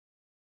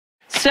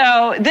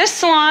So this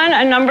salon,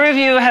 a number of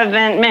you have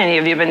been, many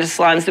of you have been to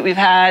salons that we've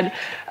had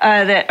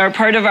that are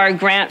part of our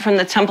grant from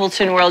the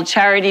Templeton World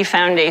Charity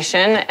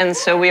Foundation. And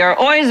so we are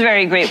always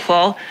very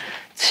grateful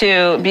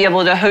to be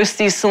able to host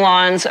these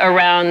salons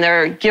around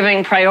their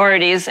giving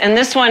priorities. And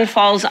this one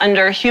falls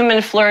under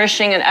human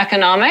flourishing and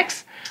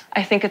economics.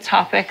 I think a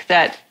topic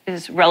that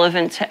is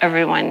relevant to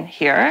everyone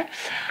here.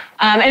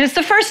 And it's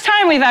the first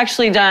time we've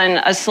actually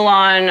done a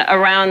salon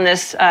around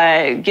this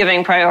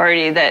giving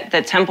priority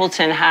that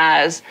Templeton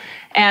has.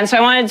 And so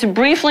I wanted to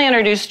briefly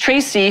introduce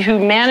Tracy,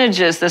 who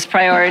manages this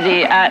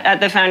priority at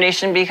the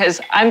foundation, because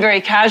I'm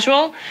very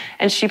casual,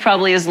 and she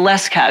probably is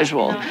less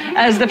casual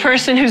as the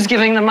person who's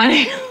giving the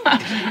money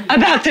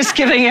about this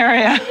giving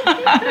area.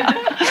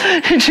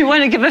 Do you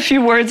want to give a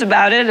few words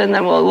about it, and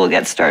then we'll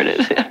get started?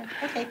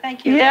 Okay,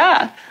 thank you.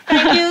 Yeah.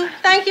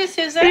 Thank you,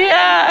 Susan.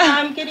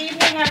 Yeah. Good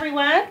evening,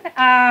 everyone.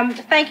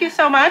 Thank you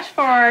so much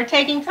for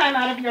taking time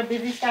out of your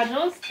busy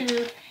schedules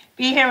to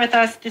be here with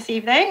us this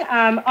evening.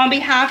 On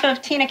behalf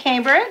of Tina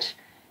Cambridge,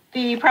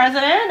 the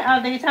president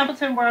of the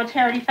Templeton World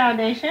Charity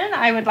Foundation,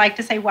 I would like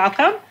to say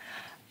welcome.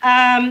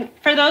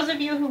 For those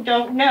of you who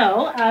don't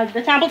know,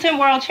 the Templeton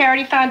World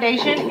Charity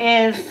Foundation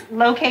is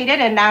located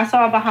in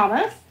Nassau,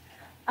 Bahamas.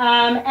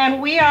 And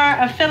we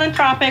are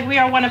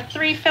one of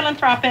 3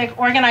 philanthropic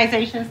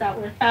organizations that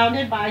were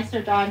founded by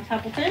Sir John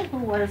Templeton, who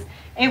was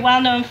a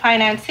well-known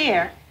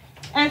financier.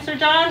 And Sir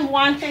John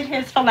wanted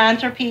his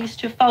philanthropies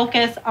to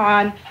focus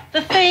on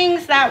the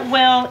things that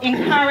will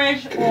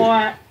encourage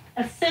or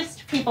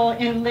assist people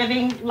in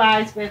living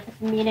lives with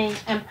meaning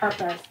and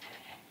purpose.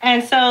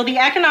 And so the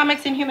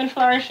Economics and Human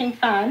Flourishing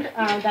Fund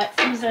that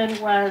Susan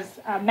was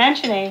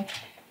mentioning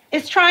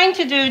is trying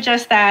to do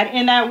just that,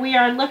 in that we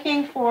are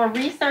looking for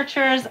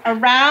researchers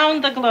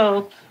around the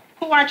globe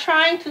who are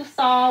trying to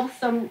solve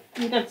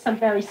either some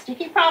very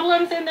sticky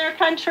problems in their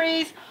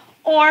countries,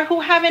 or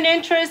who have an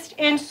interest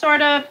in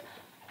sort of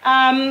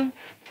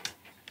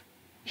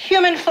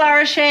human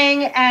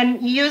flourishing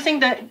and using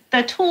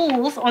the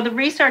tools or the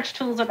research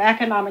tools of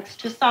economics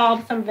to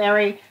solve some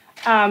very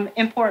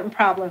important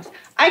problems.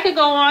 I could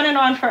go on and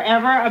on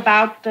forever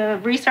about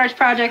the research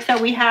projects that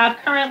we have.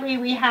 Currently,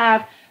 we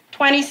have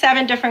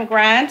 27 different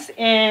grants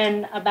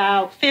in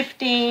about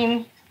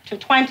 15 to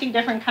 20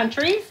 different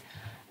countries.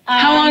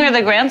 How long are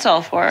the grants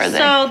all for?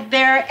 So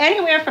they're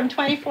anywhere from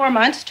 24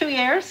 months, 2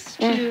 years,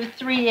 to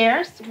 3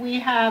 years. We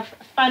have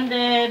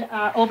funded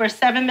over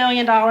 $7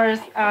 million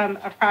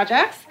of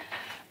projects.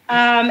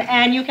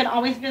 And you can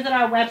always visit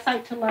our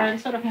website to learn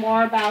sort of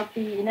more about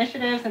the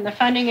initiatives and the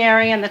funding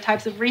area and the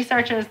types of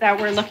researchers that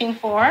we're looking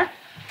for.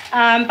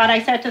 But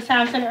I said to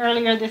Samson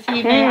earlier this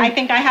evening, I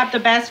think I have the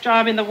best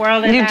job in the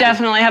world. You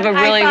definitely have a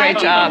really great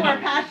job. We're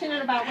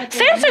passionate about what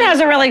Samson has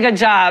a really good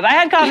job. I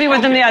had coffee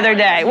with him the other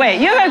day. Wait,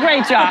 you have a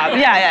great job.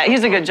 Yeah,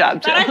 he's a good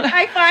job, too. But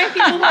I find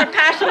people who are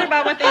passionate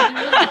about what they do,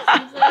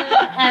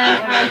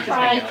 and I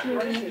try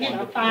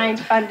to find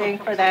funding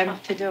for them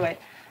to do it.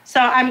 So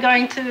I'm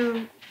going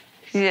to,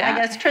 I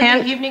guess,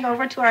 turn the evening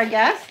over to our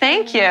guests.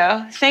 Thank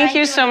you. Thank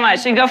you so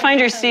much. And go find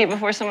your seat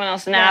before someone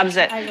else nabs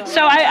it.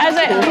 So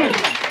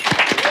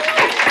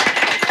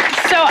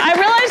I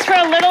realized, for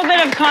a little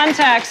bit of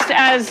context,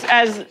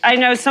 as I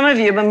know some of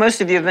you, but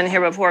most of you have been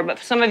here before, but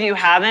some of you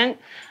haven't.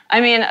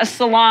 I mean, a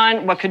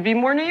salon, what could be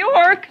more New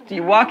York?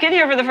 You walk in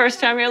here for the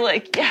first time, you're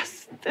like,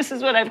 yes, this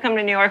is what I've come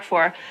to New York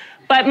for.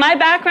 But my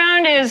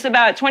background is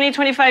about 20,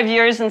 25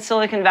 years in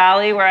Silicon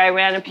Valley, where I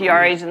ran a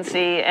PR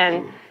agency,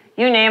 and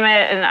you name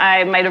it, and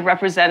I might have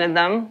represented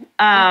them.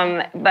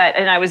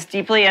 And I was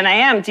deeply, and I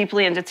am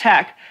deeply into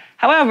tech.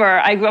 However,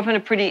 I grew up in a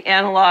pretty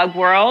analog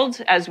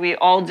world, as we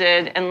all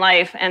did in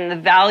life, and the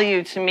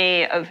value to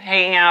me of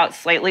hanging out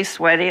slightly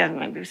sweaty, I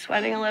might be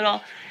sweating a little,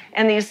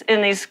 and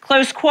in these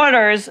close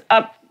quarters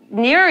up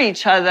near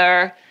each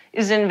other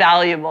is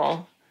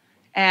invaluable.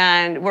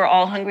 And we're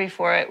all hungry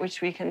for it,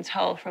 which we can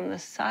tell from the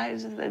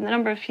size of the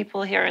number of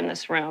people here in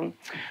this room.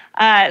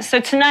 So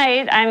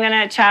tonight, I'm going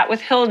to chat with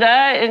Hilda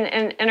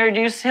and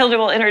Hilda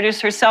will introduce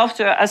herself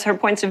to us, her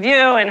points of view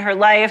and her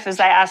life,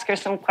 as I ask her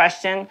some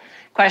questions.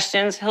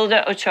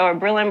 Hilda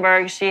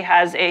Ochoa-Brillembourg, she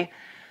has a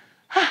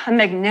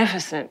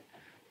magnificent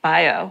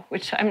bio,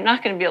 which I'm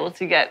not going to be able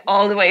to get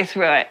all the way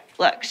through it.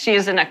 Look, she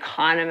is an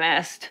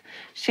economist.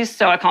 She's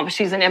so accomplished.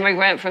 She's an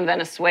immigrant from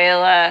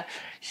Venezuela.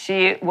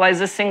 She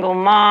was a single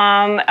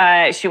mom.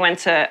 She went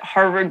to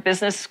Harvard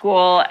Business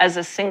School as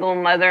a single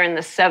mother in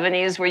the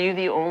 70s. Were you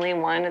the only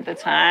one at the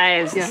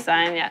time? As the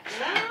son, yeah.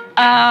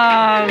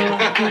 I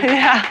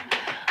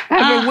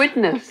have a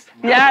witness.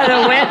 Yeah,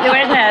 the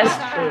witness.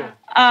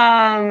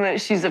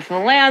 She's a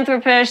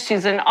philanthropist.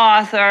 She's an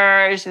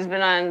author. She's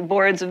been on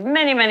boards of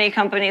many, many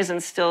companies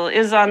and still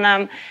is on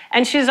them.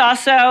 And she's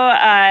also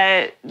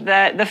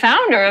the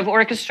founder of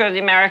Orchestra of the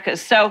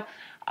Americas. So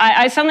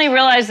I suddenly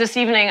realized this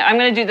evening I'm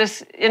going to do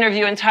this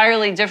interview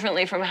entirely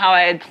differently from how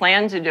I had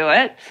planned to do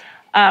it.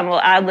 We'll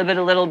ad-lib it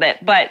a little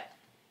bit. But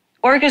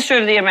Orchestra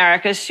of the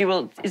Americas, is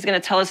going to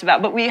tell us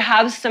about. But we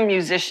have some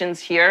musicians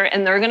here,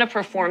 and they're going to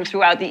perform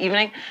throughout the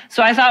evening.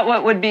 So I thought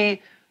what would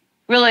be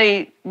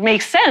really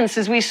makes sense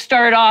is we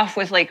start off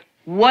with like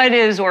What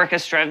is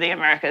Orchestra of the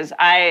Americas?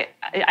 I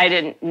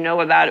didn't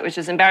know about it, which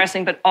is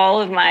embarrassing, but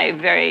all of my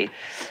very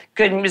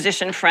good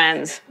musician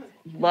friends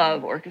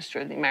love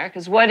Orchestra of the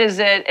Americas. What is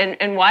it,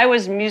 and why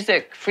was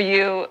music for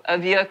you a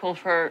vehicle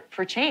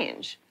for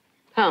change?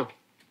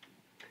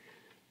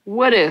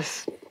 What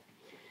is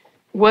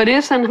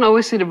and how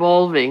is it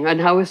evolving,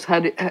 and how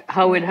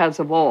it has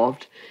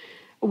evolved?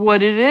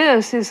 What it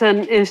is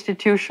an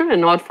institution, a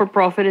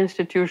not-for-profit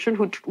institution,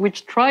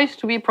 which tries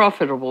to be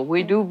profitable.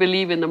 We do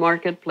believe in the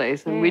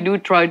marketplace, and we do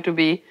try to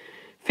be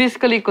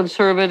fiscally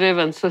conservative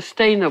and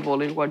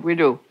sustainable in what we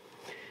do.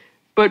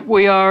 But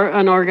we are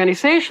an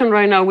organization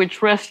right now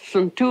which rests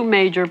on two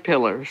major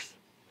pillars.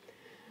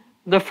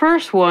 The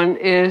first one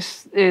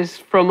is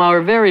from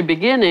our very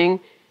beginning,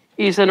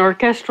 is an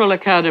orchestral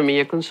academy,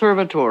 a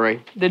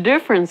conservatory. The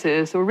difference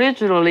is,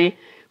 originally,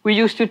 we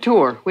used to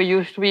tour. We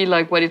used to be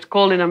like what it's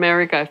called in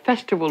America, a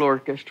festival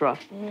orchestra.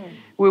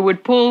 We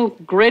would pull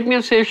great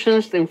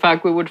musicians. In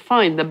fact, we would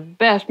find the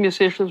best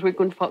musicians we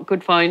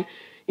could find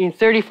in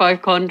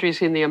 35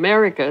 countries in the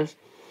Americas,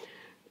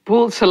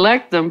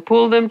 select them,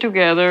 pull them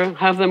together,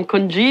 have them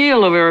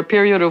congeal over a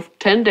period of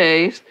 10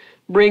 days,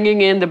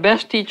 bringing in the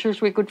best teachers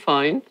we could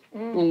find.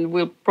 And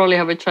we'll probably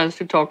have a chance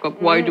to talk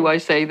about why do I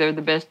say they're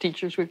the best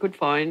teachers we could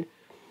find.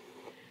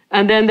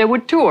 And then they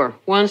would tour.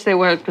 Once they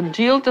were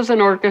congealed as an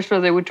orchestra,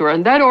 they would tour.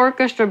 And that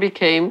orchestra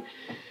became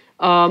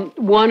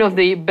one of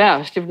the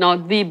best, if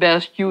not the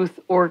best, youth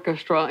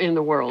orchestra in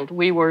the world.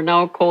 We were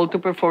now called to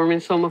perform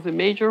in some of the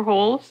major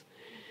halls.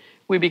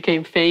 We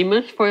became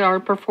famous for our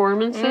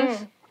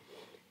performances.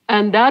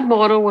 And that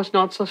model was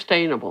not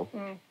sustainable.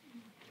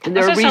 And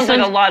there sounds like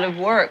a lot of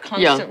work,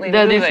 constantly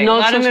moving, a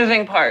lot of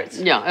moving parts.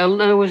 Yeah, and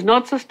it was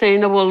not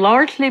sustainable,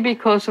 largely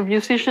because of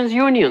musicians'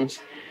 unions,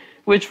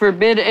 which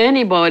forbid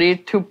anybody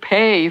to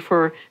pay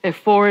for a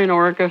foreign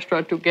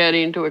orchestra to get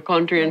into a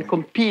country and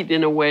compete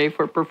in a way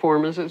for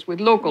performances with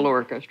local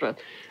orchestras,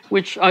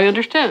 which I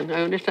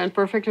understand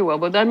perfectly well,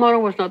 but that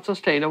model was not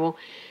sustainable.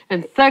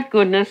 And thank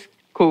goodness,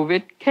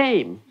 COVID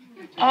came.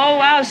 Oh,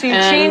 wow, so you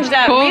changed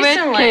that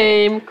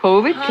recently.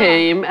 COVID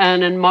came,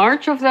 and in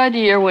March of that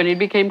year, when it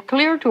became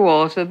clear to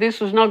us that this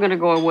was not going to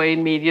go away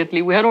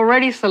immediately, we had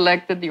already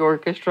selected the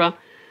orchestra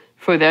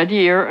for that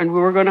year, and we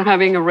were going to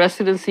having a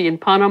residency in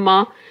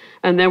Panama,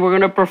 and then we're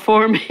going to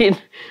perform in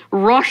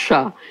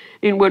Russia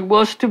in what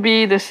was to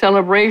be the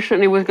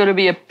celebration. It was going to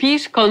be a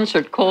peace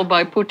concert called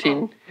by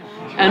Putin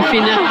and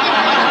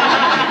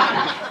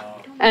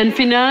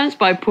financed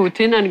by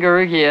Putin and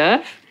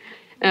Gergiev.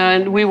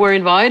 And we were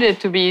invited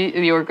to be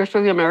the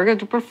Orchestra of the Americas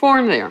to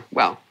perform there.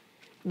 Well,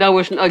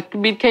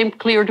 it became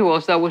clear to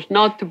us that was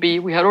not to be.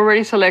 We had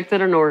already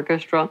selected an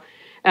orchestra.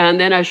 And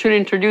then I should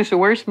introduce,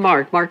 where's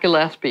Mark? Mark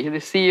Gillespie, the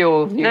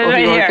CEO of the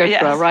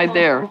orchestra, right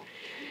there.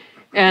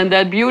 And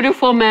that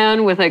beautiful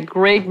man with a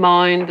great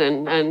mind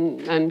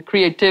and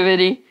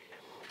creativity,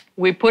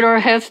 we put our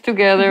heads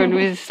together and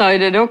we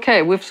decided,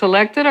 okay, we've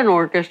selected an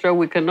orchestra.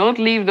 We cannot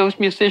leave those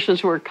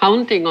musicians who are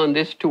counting on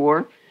this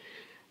tour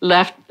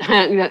left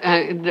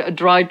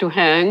dry to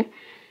hang.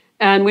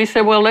 And we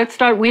said, well, let's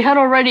start. We had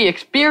already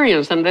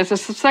experienced, and this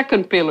is the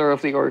second pillar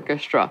of the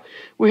orchestra,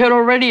 we had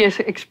already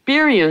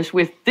experience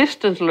with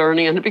distance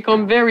learning and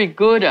become very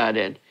good at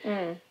it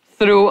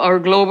through our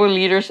Global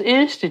Leaders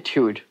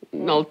Institute.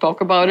 And I'll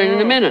talk about it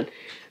in a minute.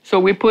 So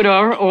we put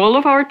all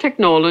of our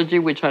technology,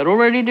 which had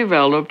already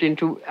developed,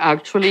 into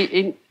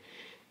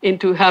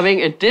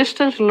having a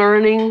distance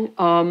learning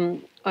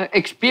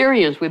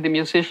experience with the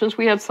musicians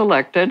we had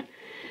selected.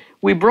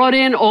 We brought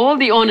in all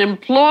the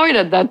unemployed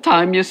at that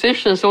time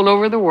musicians all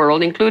over the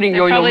world, including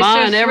Yo-Yo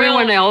Ma and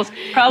everyone else.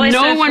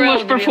 No one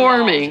was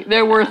performing.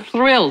 They were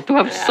thrilled to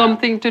have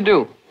something to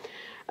do.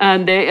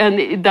 And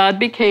that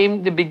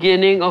became the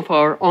beginning of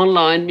our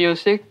online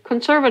music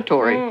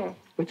conservatory,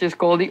 which is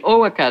called the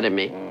O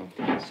Academy.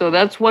 So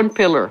that's one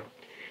pillar.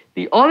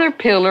 The other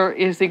pillar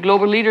is the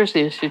Global Leaders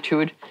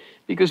Institute,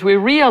 because we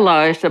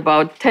realized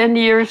about 10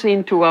 years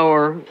into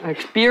our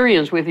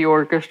experience with the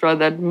orchestra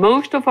that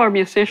most of our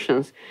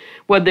musicians,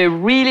 what they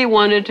really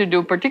wanted to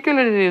do,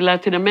 particularly the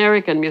Latin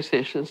American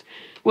musicians,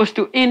 was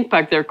to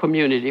impact their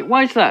community.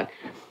 Why is that?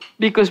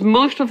 Because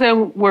most of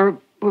them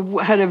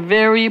had a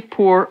very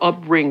poor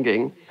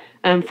upbringing,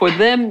 and for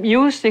them,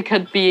 music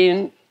had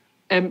been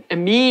a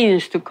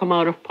means to come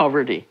out of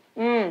poverty.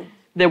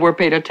 They were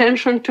paid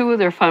attention to,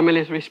 their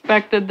families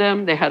respected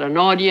them, they had an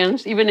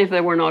audience. Even if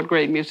they were not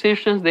great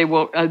musicians, they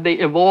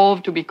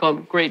evolved to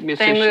become great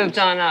musicians. They moved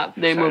on up.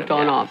 They moved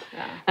on up.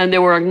 Yeah. And they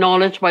were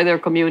acknowledged by their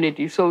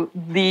community. So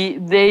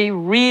they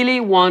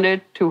really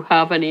wanted to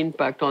have an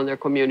impact on their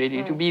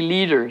community, to be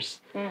leaders.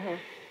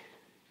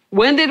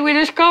 When did we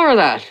discover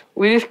that?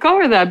 We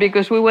discovered that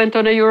because we went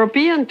on a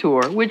European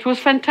tour, which was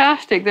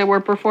fantastic. They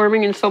were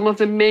performing in some of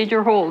the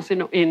major halls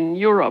in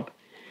Europe.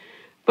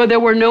 But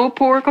there were no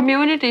poor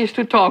communities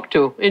to talk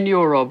to in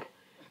Europe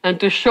and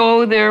to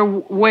show their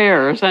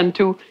wares and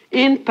to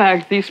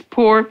impact these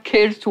poor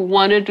kids who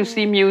wanted to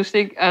see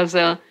music as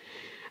a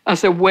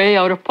way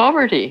out of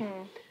poverty.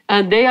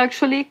 And they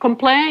actually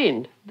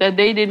complained. that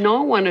they did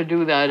not want to do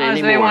that anymore.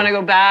 So they want to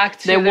go back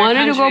to They their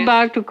wanted to go countries.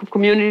 back to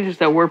communities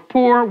that were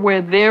poor,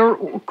 where there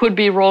could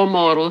be role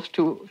models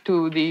to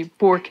the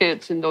poor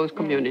kids in those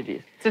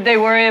communities. Did they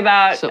worry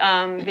about So-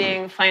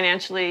 being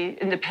financially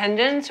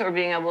independent or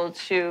being able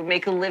to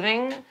make a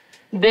living?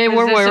 They Is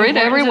were this worried. important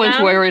to Everyone's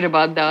them? worried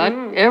about that.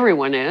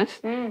 Everyone is.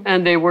 And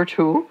they were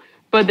too.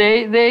 But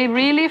they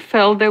really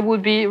felt they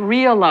would be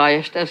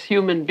realized as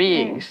human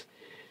beings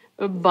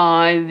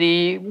by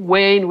the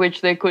way in which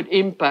they could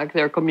impact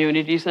their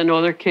communities and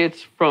other kids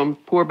from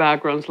poor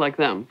backgrounds like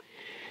them.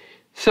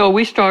 So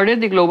we started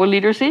the Global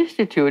Leaders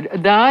Institute.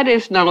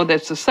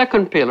 That's the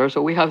second pillar.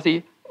 So we have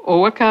the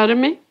O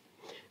Academy,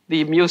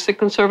 the Music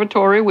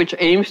Conservatory, which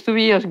aims to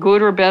be as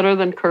good or better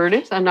than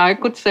Curtis. And I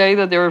could say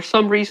that there are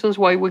some reasons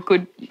why we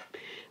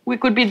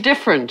could be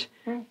different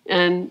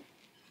and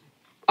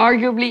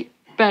arguably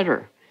better.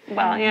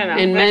 Well, you know,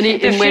 In the many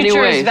future is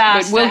ways, but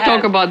vast we'll ahead.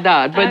 talk about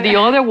that. But the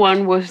Okay. other one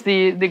was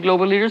the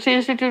Global Leaders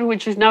Institute,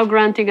 which is now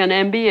granting an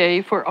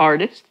MBA for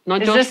artists, not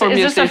just for Is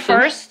musicians. this a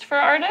first for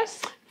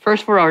artists?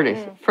 First for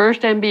artists.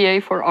 First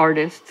MBA for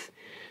artists,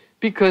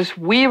 because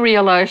we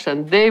realized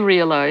and they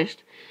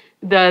realized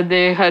that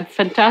they had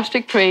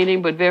fantastic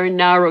training, but very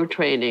narrow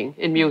training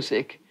in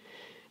music.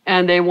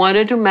 And they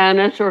wanted to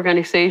manage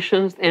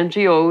organizations,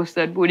 NGOs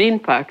that would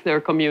impact their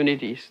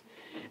communities.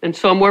 And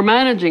some were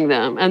managing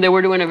them, and they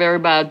were doing a very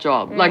bad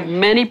job. Like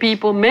many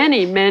people,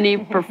 many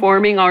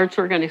performing arts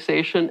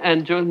organizations and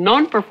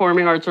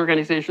non-performing arts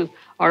organizations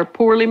are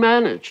poorly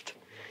managed.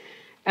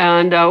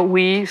 And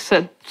we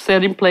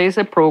set in place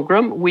a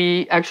program.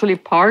 We actually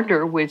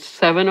partner with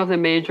 7 of the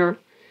major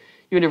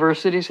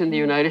universities in the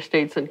United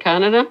States and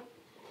Canada.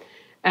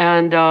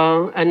 And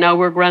now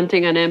we're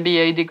granting an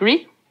MBA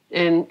degree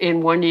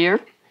in 1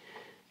 year.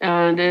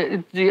 And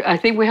I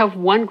think we have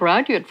 1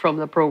 graduate from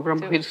the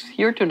program who's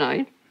here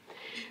tonight.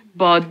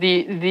 But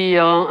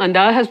and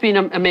that has been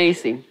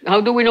amazing.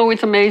 How do we know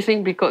it's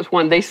amazing? Because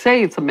one, they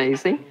say it's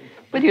amazing,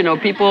 but you know,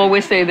 people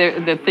always say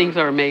that things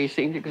are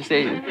amazing because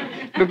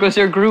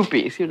they're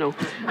groupies, you know.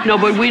 No,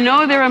 but we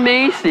know they're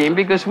amazing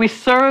because we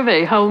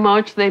survey how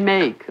much they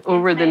make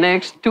over the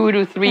next 2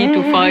 to 3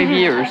 to 5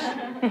 years,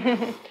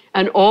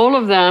 and all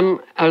of them,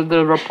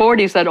 the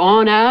report is that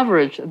on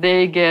average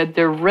they get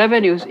their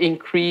revenues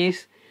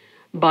increase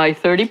by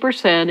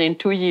 30% in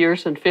 2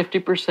 years and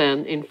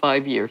 50% in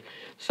 5 years.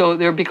 So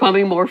they're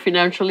becoming more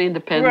financially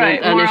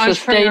independent and more in a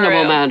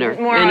sustainable manner,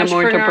 more in a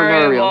more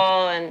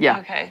entrepreneurial. And, Yeah.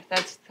 Okay,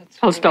 that's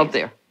I'll stop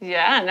there.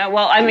 Yeah, no,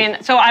 well, I mean,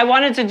 so I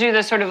wanted to do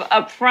this sort of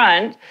up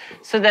front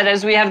so that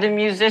as we have the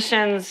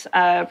musicians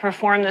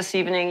perform this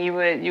evening, you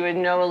would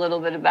know a little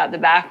bit about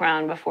the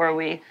background before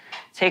we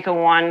take a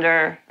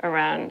wander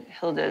around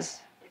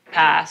Hilda's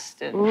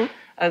past and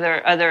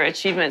other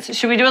achievements.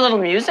 Should we do a little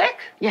music?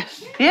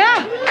 Yes. Yeah,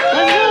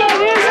 let's do a little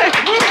music.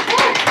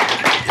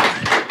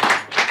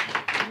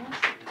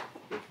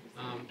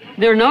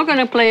 They're not going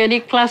to play any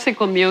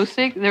classical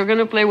music. They're going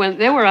to play when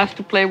they were asked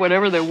to play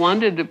whatever they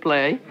wanted to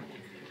play.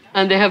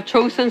 And they have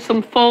chosen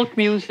some folk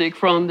music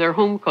from their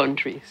home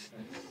countries.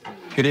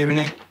 Good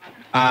evening.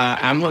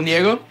 I'm Juan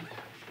Diego.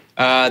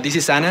 This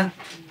is Ana.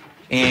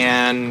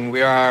 And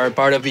we are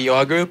part of the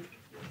OA group.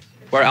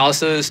 We're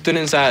also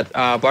students at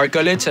Bard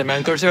College and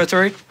Mann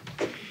Conservatory.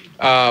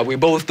 We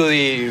both do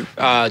the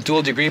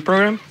dual degree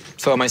program.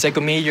 So my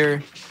second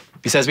major,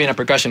 besides being a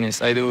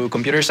percussionist, I do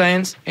computer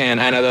science, and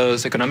Ana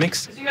does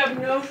economics. So you have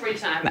no free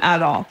time.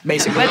 At all.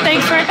 Basically. But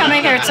thanks for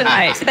coming here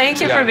tonight.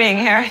 Thank you for being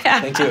here.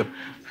 Yeah. Thank you.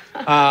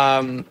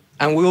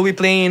 And we will be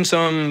playing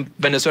some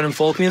Venezuelan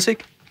folk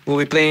music. We'll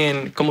be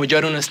playing Como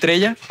Llora una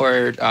estrella,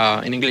 or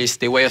in English,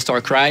 The Way a Star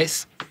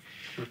Cries.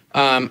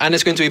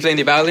 Ana's going to be playing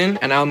the violin,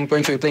 and I'm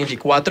going to be playing the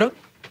cuatro.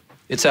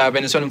 It's a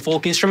Venezuelan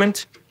folk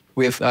instrument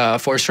with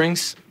 4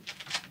 strings.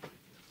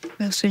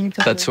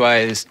 That's why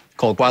it's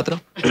called cuatro.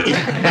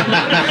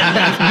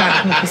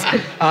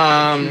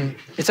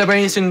 It's a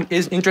very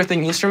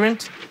interesting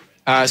instrument,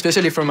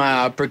 especially from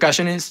a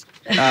percussionist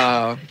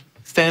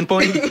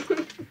standpoint,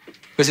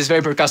 because it's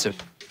very percussive.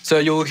 So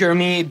you'll hear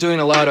me doing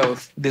a lot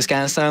of these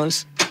kind of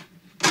sounds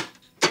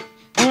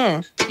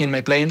in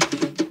my playing.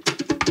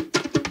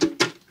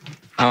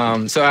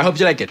 So I hope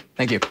you like it.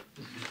 Thank you.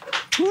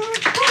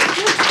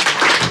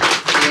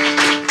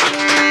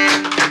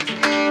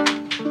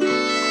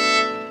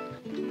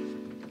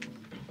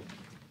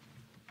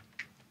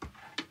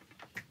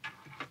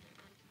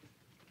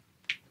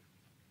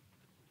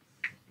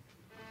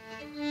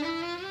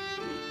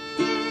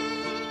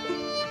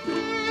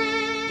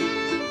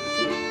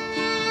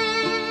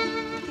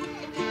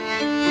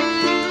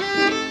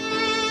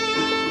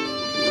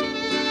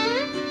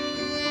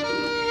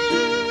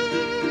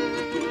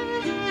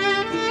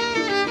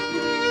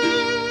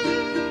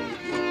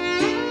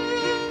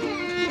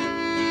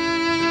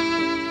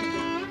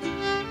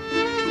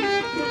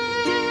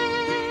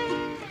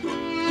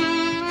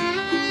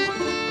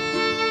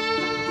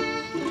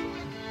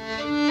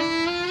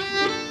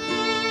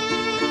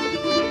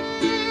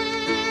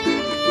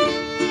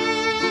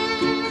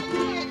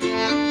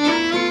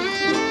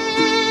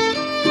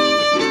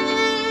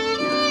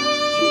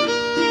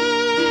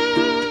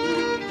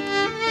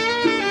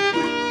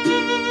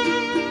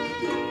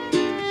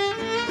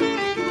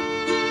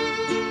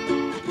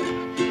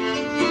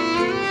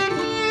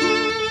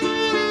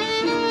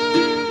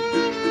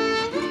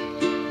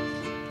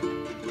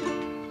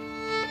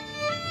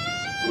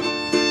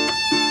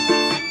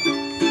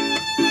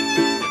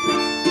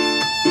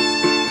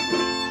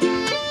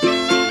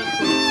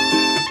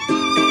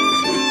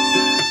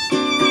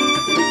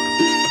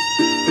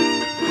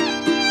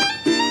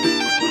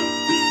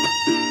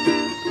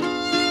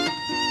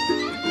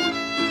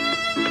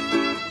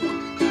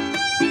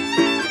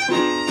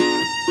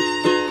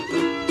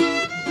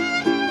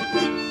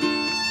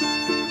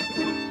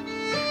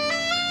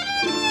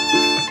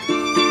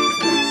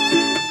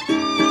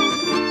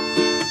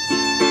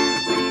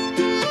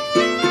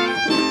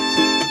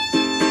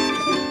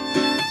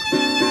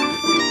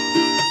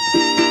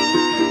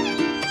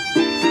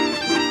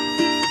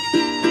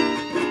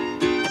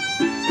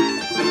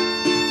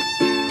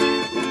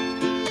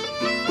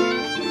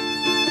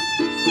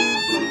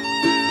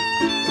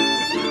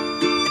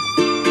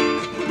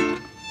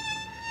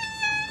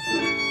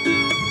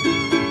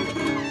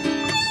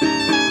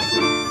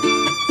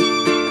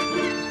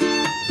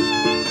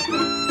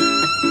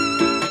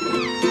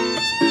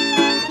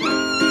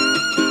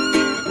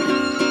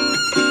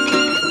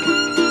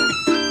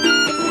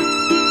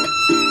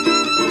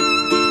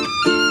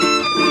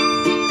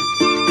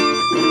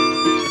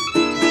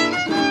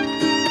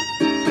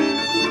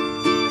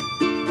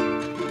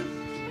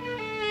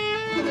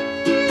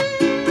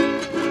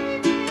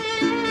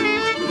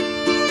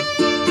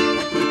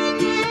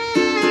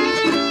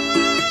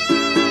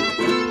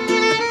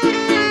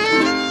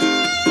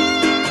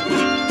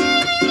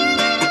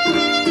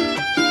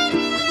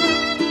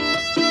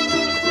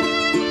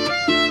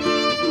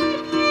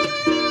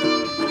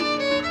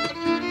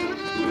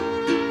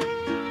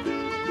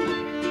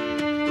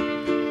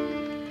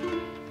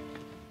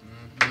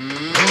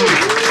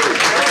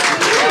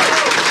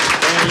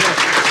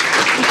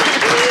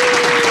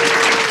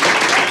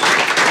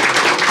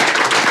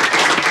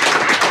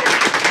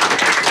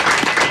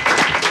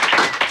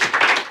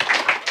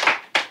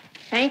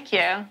 Thank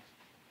you.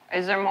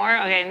 Is there more?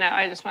 Okay, no,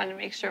 I just wanted to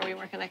make sure we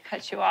weren't going to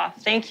cut you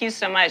off. Thank you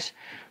so much.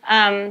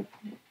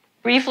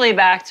 Briefly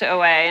back to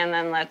OA, and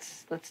then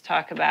let's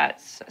talk about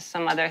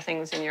some other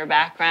things in your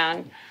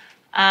background.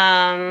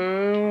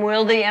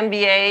 Will the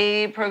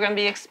MBA program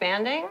be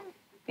expanding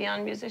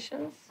beyond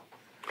musicians?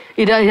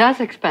 It has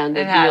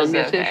expanded beyond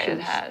musicians. Okay,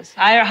 it has.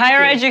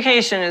 Higher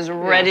education is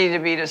ready to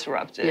be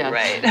disrupted,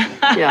 right?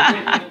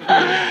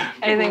 Yeah.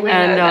 I think we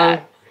know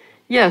that.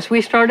 Yes,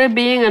 we started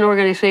being an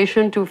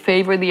organization to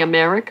favor the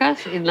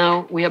Americas, and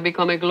now we have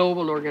become a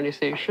global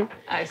organization.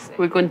 I see.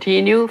 We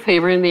continue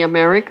favoring the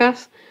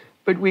Americas,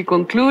 but we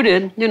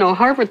concluded,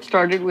 Harvard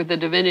started with the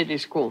Divinity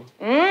School.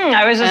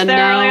 I was just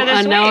there earlier this week.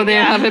 And now they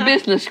have a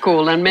business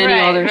school and many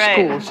other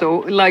schools.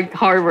 So like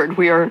Harvard,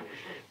 we are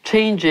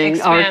changing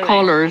our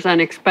colors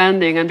and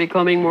expanding and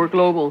becoming more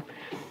global.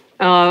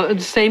 The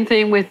same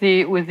thing with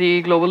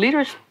the Global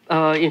Leaders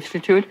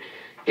Institute.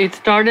 It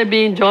started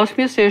being just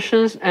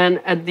musicians,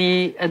 and at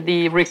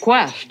the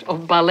request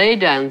of ballet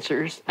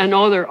dancers and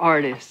other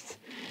artists,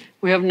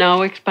 we have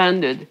now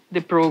expanded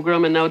the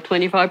program, and now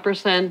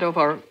 25% of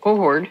our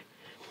cohort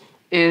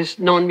is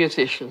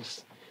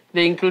non-musicians.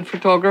 They include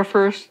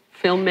photographers,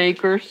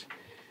 filmmakers,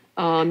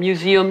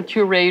 museum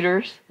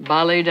curators,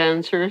 ballet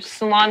dancers,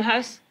 salon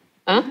hosts.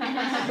 Huh?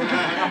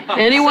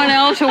 Anyone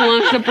else who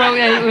wants to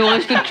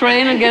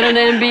train and get an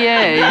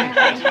MBA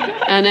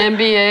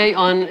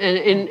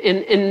in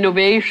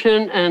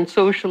innovation and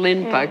social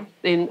impact,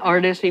 in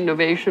artist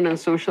innovation and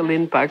social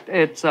impact.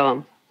 It's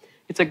a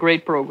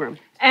great program.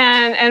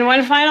 And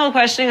one final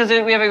question, because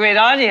we have a great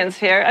audience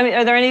here. I mean,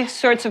 are there any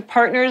sorts of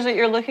partners that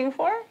you're looking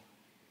for?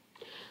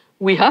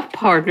 We have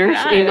partners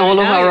in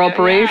all of our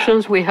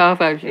operations. We have,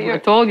 I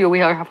told you, we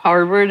have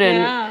Harvard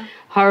and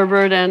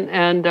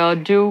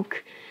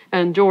Duke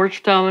and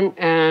Georgetown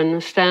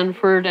and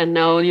Stanford, and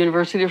now the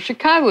University of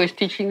Chicago is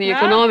teaching the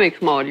economics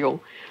module.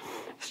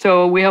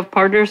 So we have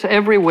partners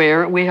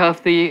everywhere. We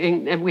have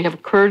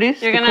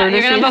Curtis. You're gonna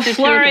have a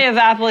flurry of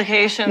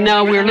applications.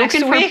 Now we're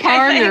looking for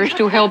partners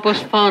to help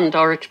us fund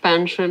our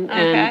expansion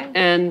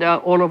and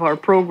all of our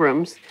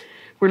programs.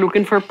 We're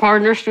looking for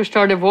partners to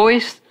start a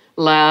voice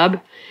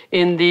lab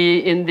in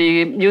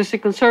the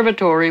music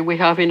conservatory. We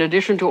have, in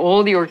addition to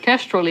all the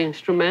orchestral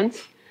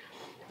instruments,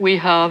 we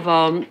have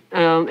a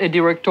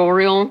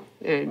director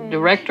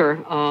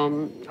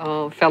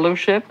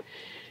fellowship.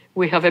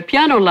 We have a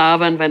piano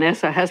lab, and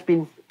Vanessa has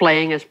been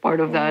playing as part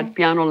of that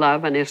piano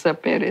lab. Vanessa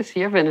Perez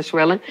here,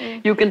 Venezuelan.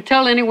 You can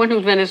tell anyone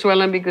who's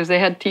Venezuelan because they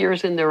had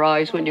tears in their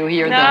eyes when you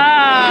hear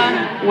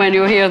that. When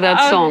you hear that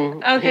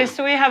song. Okay,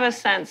 so we have a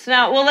sense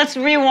now. Well, let's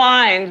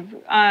rewind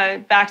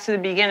back to the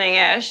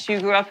beginning-ish. You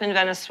grew up in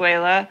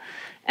Venezuela,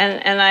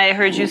 and I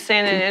heard you say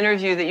in an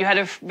interview that you had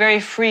a very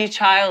free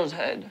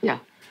childhood. Yeah.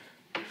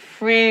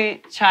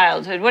 Free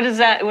childhood. What does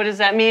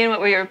that mean? What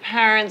were your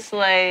parents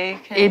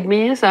like? It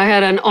means I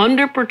had an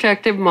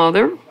underprotective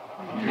mother,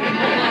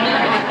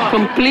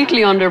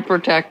 completely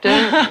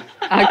underprotected.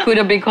 I could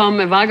have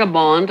become a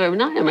vagabond. I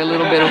am a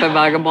little bit of a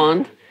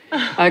vagabond.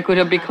 I could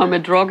have become a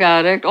drug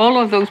addict. All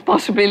of those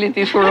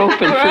possibilities were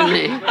open for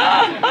me.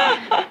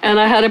 And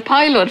I had a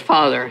pilot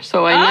father,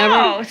 so I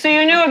never. So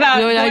you knew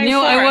about.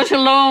 I was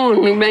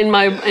alone in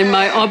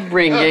my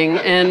upbringing,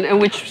 and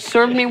which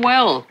served me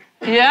well.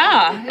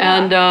 Yeah.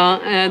 And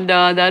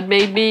that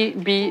made me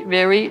be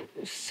very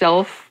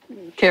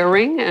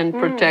self-caring and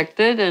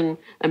protected and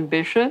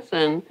ambitious.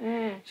 And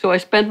so I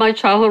spent my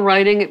childhood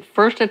riding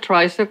first a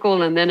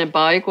tricycle and then a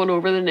bike all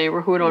over the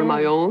neighborhood on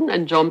my own,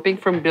 and jumping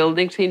from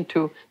buildings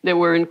that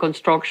were in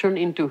construction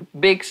into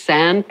big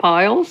sand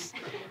piles.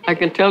 I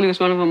can tell you it's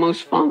one of the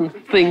most fun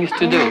things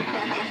to do.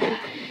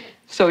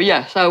 So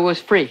yes, I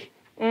was free.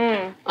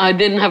 I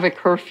didn't have a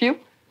curfew.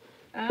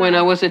 When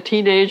I was a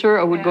teenager,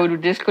 I would go to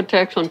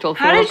discotheques until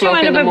 4 o'clock in the morning. How did you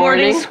end up at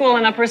boarding school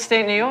in upper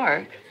state New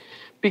York?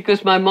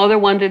 Because my mother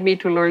wanted me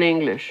to learn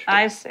English.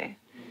 I see.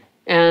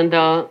 And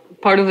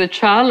part of the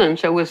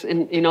challenge, I was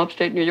in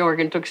upstate New York,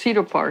 in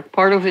Tuxedo Park.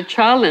 Part of the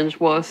challenge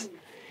was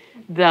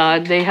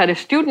that they had a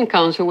student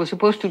council who was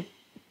supposed to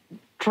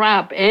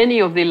trap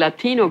any of the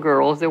Latino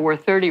girls, there were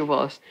 30 of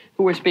us,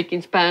 who were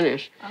speaking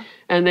Spanish.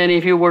 And then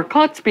if you were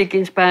caught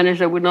speaking Spanish,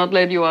 they would not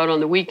let you out on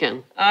the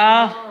weekend.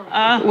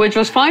 Which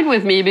was fine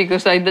with me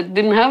because I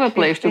didn't have a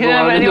place to go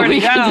out on the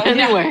weekends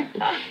anyway.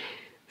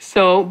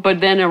 So, but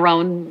then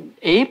around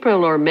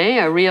April or May,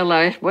 I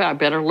realized, well, I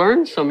better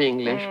learn some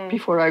English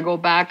before I go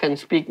back and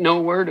speak no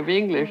word of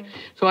English.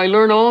 So I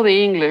learned all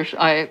the English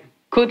I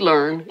could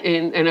learn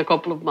in a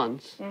couple of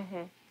months.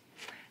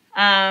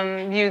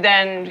 You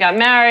then got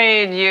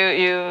married,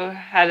 you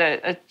had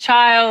a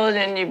child,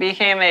 and you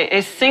became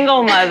a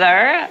single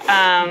mother,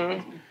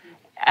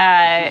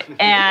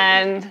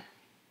 and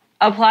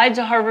applied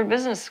to Harvard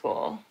Business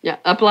School. Yeah,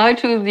 applied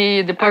to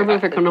the Department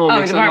of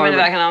Economics. Department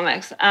of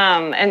Economics,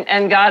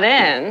 and got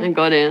in. And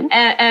got in.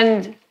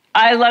 And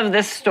I love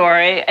this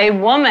story. A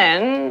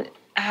woman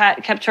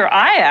kept her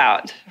eye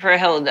out for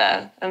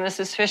Hilda,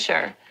 Mrs.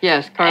 Fisher.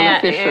 Yes, Carla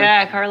Fisher.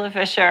 Yeah, Carla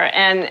Fisher.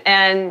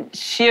 And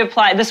she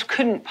applied. This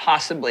couldn't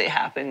possibly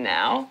happen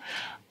now.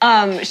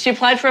 She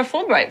applied for a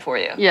Fulbright for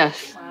you.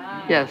 Yes,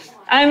 yes.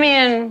 I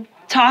mean,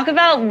 talk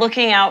about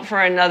looking out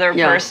for another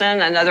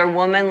person, another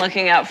woman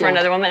looking out for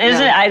another woman.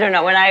 Isn't it? I don't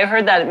know. When I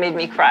heard that, it made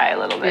me cry a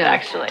little bit,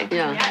 actually.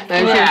 Yeah,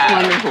 that's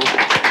wonderful.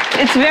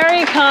 It's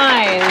very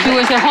kind. She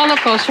was a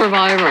Holocaust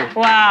survivor.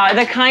 Wow,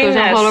 the kindness. She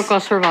was a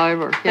Holocaust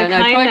survivor. Yeah, and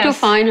I tried to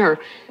find her.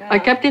 I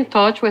kept in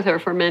touch with her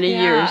for many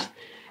years.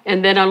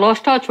 And then I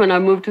lost touch when I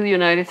moved to the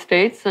United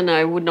States, and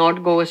I would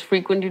not go as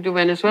frequently to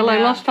Venezuela.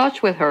 I lost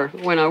touch with her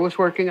when I was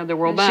working at the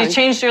World Bank. She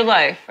changed your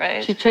life,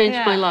 right? She changed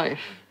my life.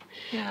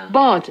 Yeah.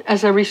 But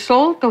as a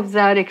result of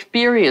that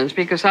experience,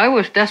 because I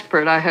was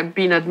desperate, I had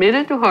been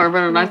admitted to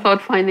Harvard, and I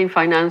thought finding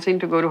financing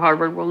to go to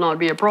Harvard will not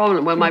be a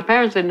problem. Well, my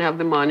parents didn't have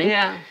the money.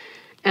 Yeah.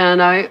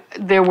 And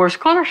there were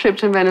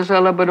scholarships in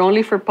Venezuela, but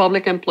only for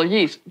public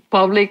employees.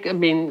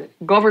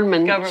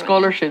 Government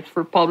scholarships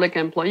for public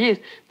employees.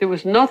 There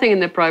was nothing in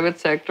the private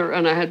sector,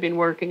 and I had been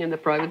working in the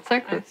private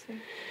sector.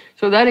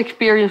 So that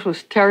experience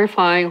was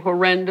terrifying,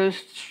 horrendous,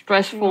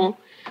 stressful.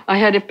 I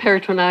had a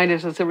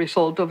peritonitis as a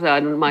result of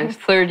that in my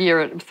third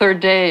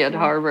day at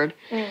Harvard.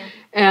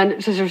 And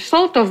as a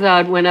result of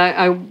that, when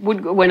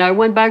I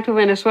went back to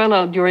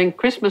Venezuela during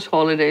Christmas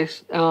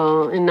holidays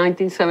in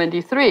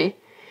 1973,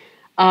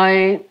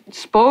 I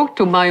spoke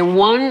to my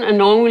one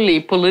and only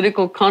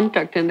political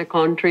contact in the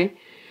country.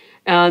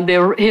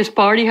 His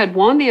party had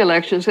won the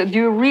election. Said, "Do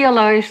you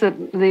realize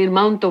that the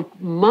amount of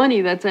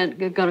money that's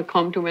going to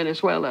come to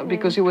Venezuela?"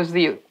 Because it was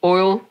the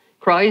oil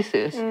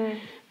crisis,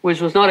 which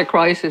was not a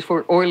crisis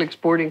for oil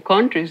exporting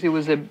countries. It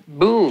was a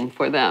boom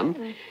for them.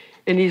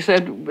 And he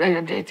said,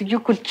 "You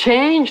could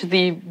change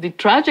the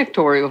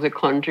trajectory of the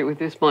country with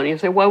this money." I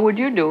said, "What would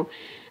you do?"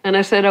 And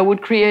I said, I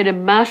would create a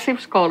massive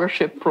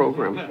scholarship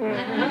program.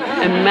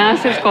 A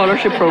massive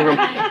scholarship program.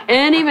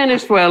 Any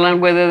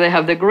Venezuelan, whether they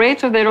have the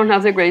grades or they don't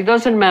have the grades,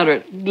 doesn't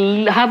matter.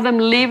 Have them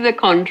leave the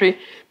country,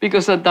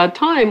 because at that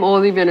time,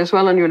 all the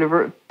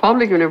Venezuelan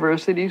public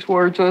universities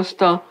were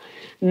just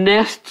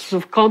nests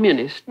of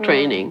communist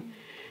training.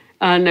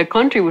 And the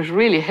country was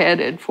really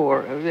headed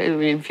for,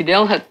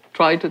 Fidel had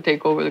tried to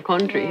take over the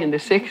country in the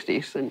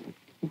 60s and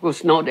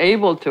was not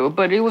able to,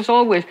 but it was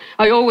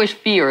I always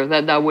fear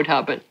that would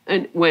happen.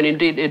 And when it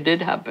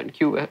did happen.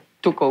 Cuba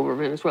took over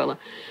Venezuela.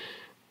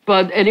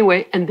 But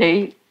anyway, and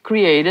they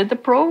created the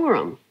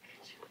program.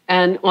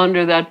 And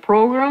under that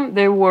program,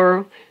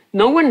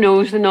 no one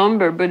knows the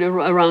number, but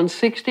around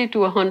 60 to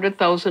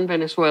 100,000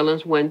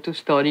 Venezuelans went to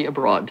study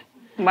abroad.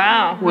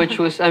 Wow. Which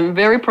I'm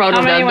very proud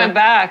of that. How many went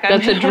back?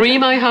 That's a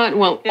dream I had.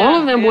 Well, all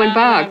of them went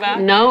back.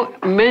 Now,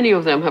 many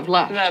of them have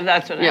left.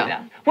 That's what I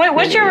meant.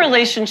 What's your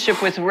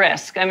relationship with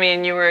risk? I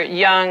mean, you were a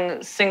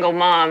young, single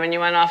mom, and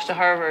you went off to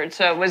Harvard.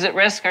 So was it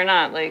risk or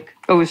not?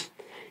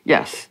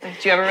 Yes. Do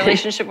you have a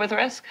relationship with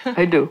risk?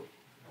 I do.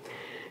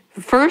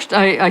 First,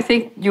 I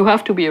think you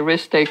have to be a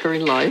risk taker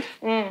in life.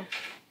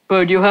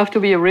 But you have to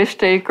be a risk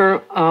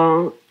taker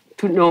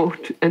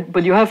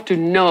but you have to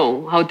know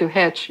how to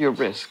hedge your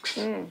risks.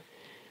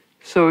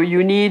 So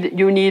you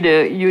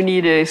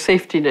need a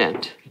safety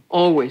net.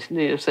 Always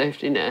need a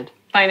safety net.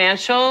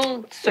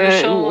 Financial,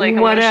 social,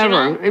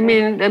 whatever. Emotional? I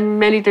mean,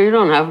 many times you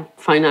don't have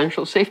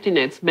financial safety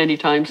nets many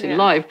times in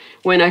life.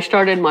 When I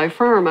started my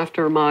firm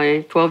after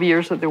my 12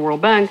 years at the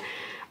World Bank,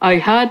 I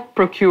had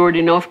procured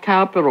enough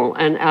capital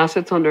and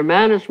assets under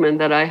management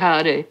that I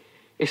had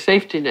a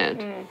safety net.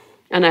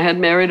 And I had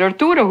married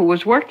Arturo, who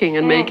was working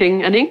and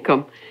making an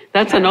income.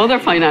 That's another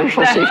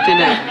financial safety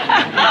net.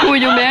 Who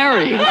you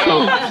marry.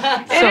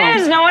 It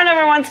is. No one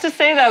ever wants to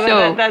say that.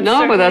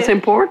 But that's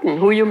important.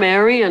 Who you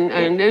marry,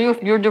 and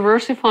you're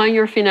diversifying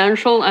your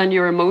financial and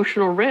your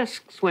emotional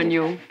risks when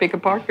you pick a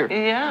partner.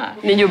 Yeah.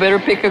 And you better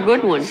pick a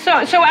good one. So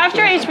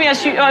after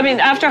HBS,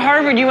 after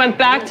Harvard, you went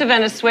back to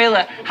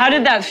Venezuela. How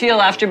did that feel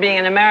after being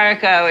in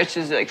America, which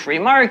is like free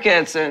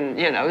markets, and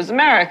it was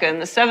America in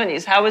the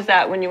 70s? How was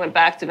that when you went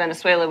back to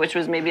Venezuela, which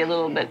was maybe a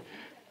little bit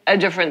a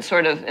different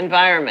sort of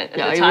environment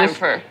at the time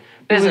for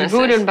businesses? It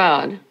was good and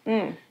bad.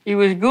 It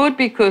was good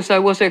because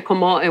it was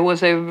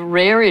a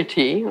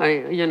rarity.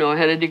 I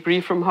had a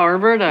degree from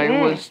Harvard. I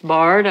was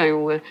barred.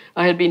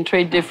 I had been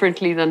treated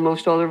differently than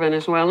most other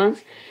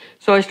Venezuelans.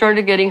 So I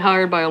started getting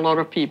hired by a lot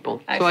of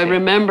people. I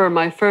remember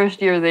my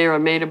first year there, I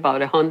made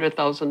about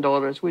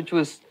 $100,000, which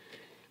was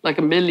like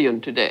 $1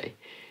 million today.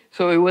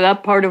 So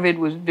that part of it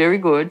was very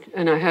good,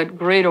 and I had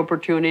great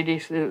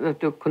opportunities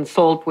to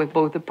consult with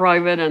both the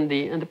private and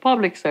the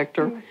public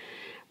sector.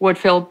 What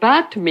felt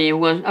bad to me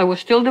was I was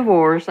still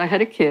divorced, I had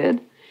a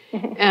kid,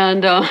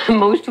 and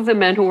most of the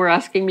men who were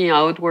asking me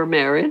out were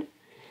married.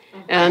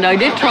 And I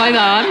did try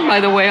that,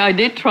 by the way, I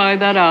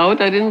out,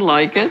 I didn't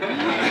like it.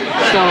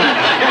 So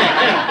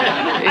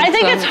I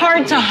think it's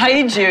hard to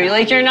hide you,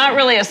 like you're not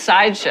really a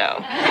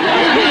sideshow.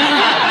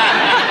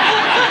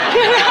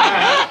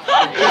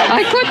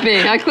 I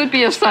could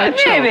be a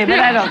sideshow. Maybe, but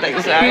I don't think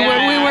so.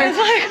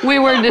 We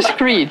were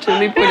discreet, let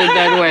me put it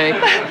that way.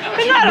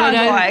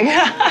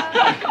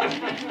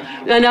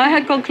 And I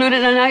had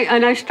concluded,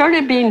 and I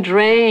started being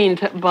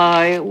drained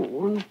by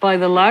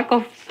the lack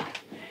of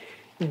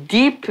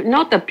deep,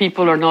 not that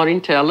people are not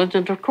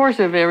intelligent, of course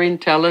they're very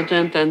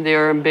intelligent and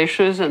they're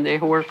ambitious and they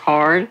work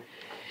hard,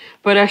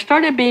 but I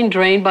started being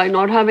drained by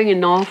not having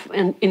enough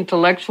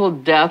intellectual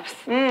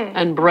depth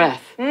and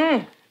breadth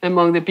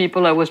among the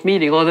people I was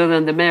meeting, other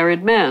than the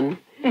married men.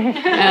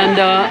 And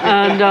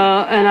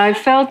I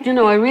felt,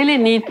 I really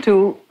need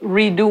to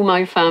redo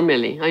my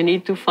family. I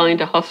need to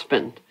find a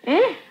husband.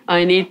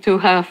 I need to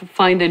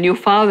find a new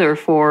father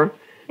for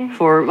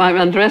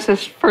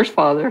Andres' first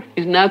father.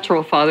 His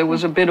natural father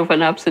was a bit of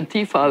an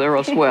absentee father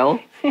as well.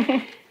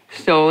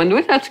 So, and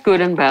that's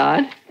good and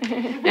bad.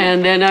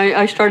 And then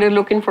I started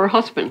looking for a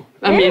husband.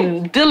 I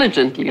mean,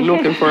 diligently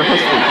looking for a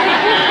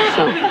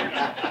husband.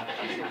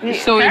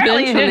 So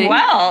apparently eventually, you did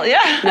well,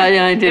 yeah.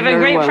 I did you have a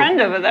very great well.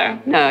 friend over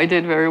there. No, I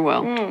did very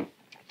well.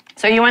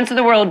 So you went to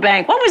the World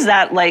Bank. What was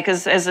that like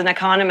as an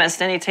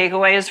economist? Any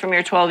takeaways from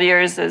your 12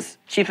 years as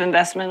Chief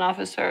Investment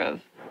Officer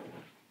of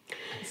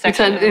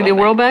the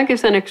World Bank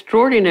is an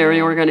extraordinary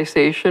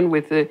organization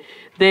with they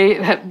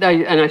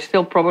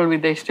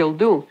still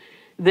do.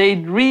 They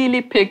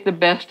really pick the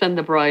best and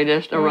the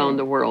brightest around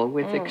the world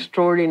with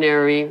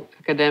extraordinary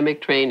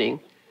academic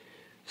training.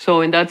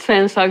 So in that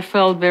sense, I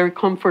felt very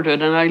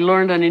comforted, and I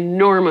learned an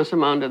enormous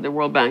amount at the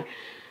World Bank.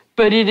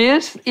 But it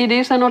is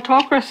an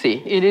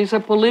autocracy. It is a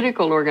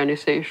political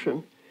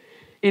organization.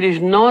 It is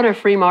not a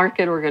free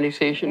market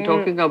organization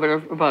talking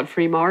about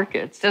free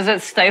markets. Does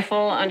it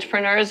stifle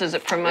entrepreneurs? Does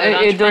it promote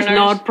entrepreneurs? It does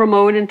not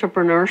promote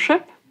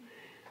entrepreneurship.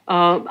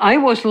 I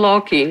was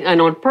lucky,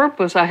 and on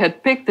purpose, I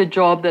had picked the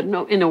job that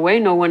in a way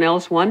no one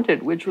else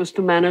wanted, which was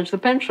to manage the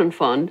pension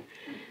fund,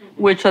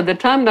 which at the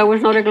time, that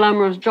was not a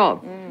glamorous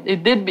job.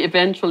 It did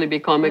eventually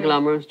become a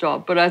glamorous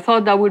job, but I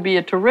thought that would be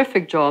a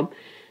terrific job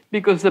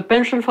because the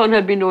pension fund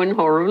had been doing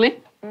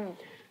horribly.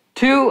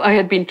 Two, I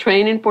had been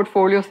trained in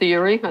portfolio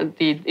theory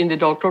in the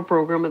doctoral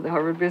program at the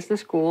Harvard Business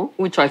School,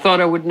 which I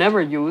thought I would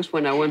never use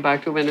when I went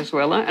back to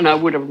Venezuela, and I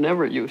would have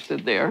never used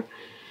it there.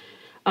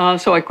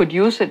 So I could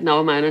use it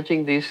now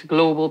managing these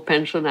global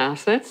pension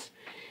assets.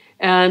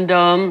 And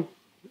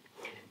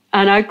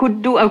I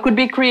could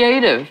be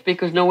creative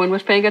because no one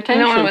was paying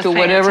attention to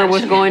whatever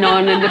was going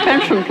on in the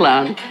pension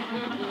plan.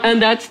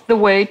 And that's the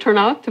way it turned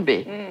out to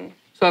be.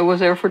 So I was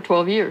there for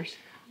 12 years.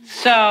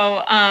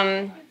 So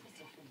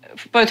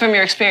both from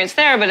your experience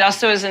there, but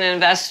also as an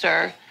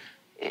investor,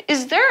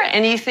 is there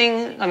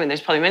anything,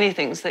 there's probably many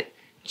things that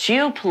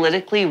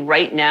geopolitically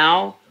right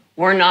now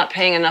we're not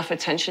paying enough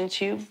attention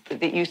to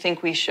that you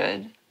think we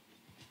should?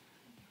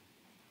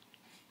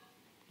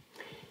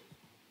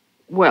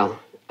 Well,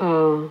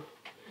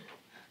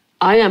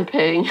 I am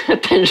paying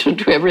attention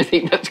to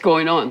everything that's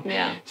going on.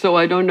 Yeah. So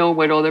I don't know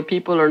what other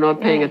people are not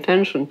paying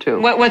attention to.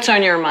 What's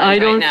on your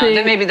mind right now?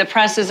 That maybe the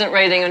press isn't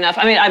writing enough.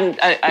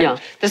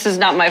 This is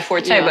not my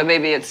forte, but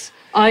maybe it's.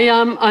 I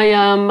am,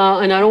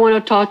 and I don't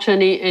want to touch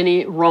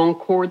any wrong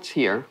chords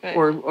here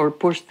or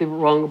push the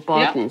wrong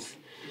buttons. Yeah.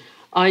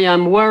 I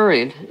am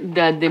worried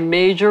that the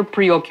major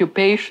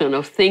preoccupation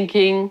of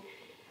thinking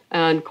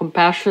and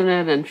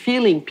compassionate and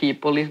feeling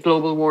people is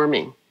global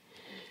warming.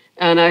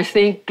 And I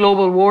think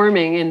global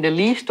warming, in the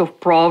least of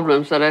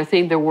problems that I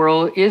think the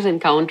world is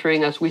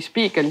encountering as we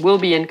speak and will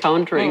be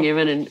encountering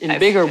even in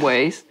bigger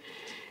ways,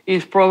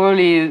 is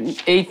probably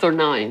 8th or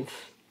 9th,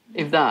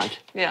 if that.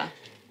 Yeah.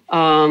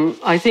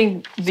 I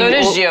think so it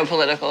is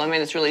geopolitical.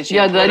 It's really geopolitical.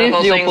 Yeah, that is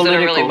geopolitical. Things that are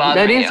really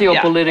bothering that is you.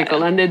 geopolitical.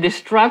 Yeah. And the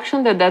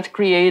distraction that's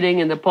creating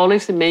in the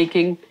policy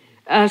making,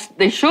 as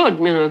they should,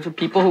 the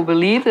people who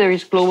believe there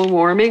is global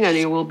warming and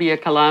it will be a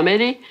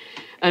calamity,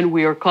 and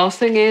we are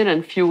causing it,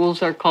 and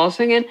fuels are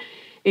causing it,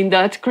 and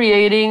that's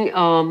creating,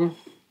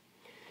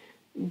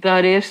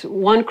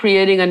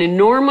 creating an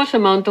enormous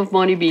amount of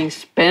money being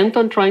spent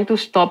on trying to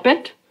stop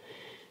it.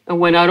 And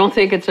when I don't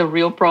think it's a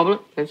real problem,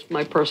 it's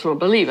my personal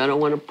belief. I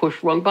don't want to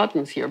push wrong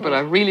buttons here, but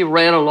I've really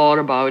read a lot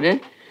about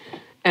it.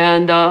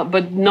 And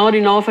but not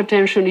enough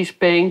attention is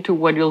paying to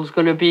what is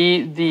going to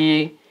be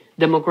the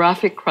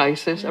demographic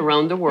crisis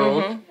around the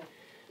world,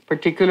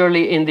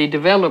 particularly in the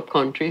developed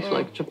countries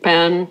like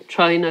Japan,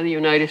 China, the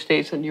United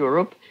States, and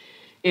Europe,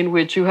 in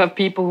which you have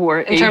people who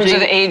are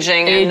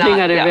aging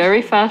at a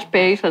very fast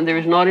pace, and there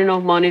is not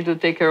enough money to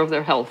take care of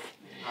their health.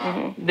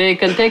 They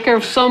can take care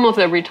of some of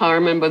their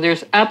retirement, but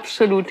there's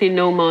absolutely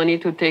no money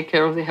to take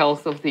care of the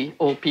health of the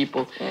old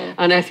people.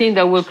 And I think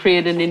that will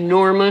create an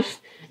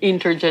enormous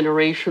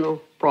intergenerational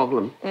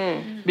problem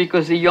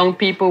because the young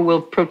people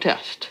will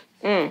protest.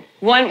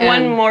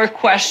 One more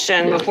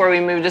question before we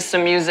move to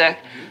some music.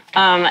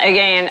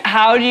 Again,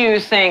 how do you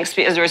think,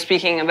 as we're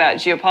speaking about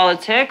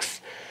geopolitics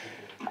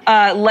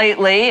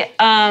lately,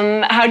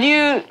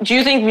 do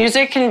you think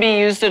music can be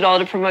used at all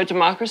to promote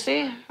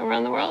democracy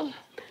around the world?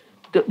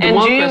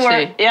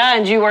 Democracy.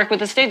 And do you work with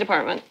the State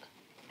Department?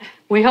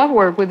 We have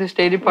worked with the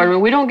State Department.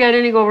 We don't get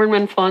any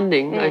government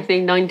funding. I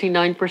think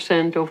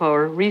 99% of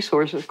our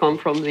resources come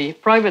from the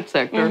private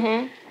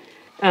sector.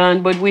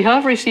 But we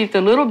have received a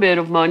little bit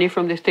of money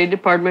from the State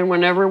Department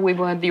whenever we've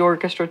had the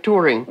orchestra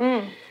touring.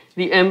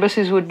 The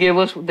embassies would give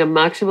us the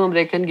maximum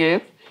they can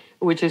give,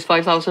 which is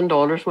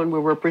 $5,000 when we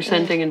were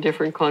presenting in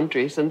different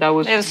countries, and that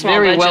was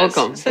very budgets.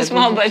 welcome. It's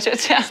small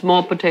budgets, yeah.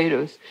 Small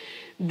potatoes.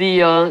 We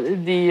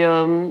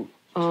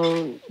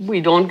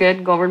don't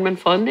get government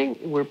funding.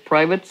 We're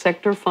private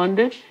sector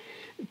funded.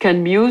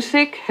 Can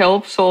music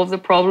help solve the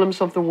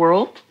problems of the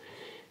world?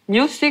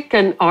 Music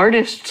and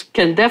artists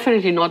can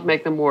definitely not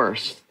make them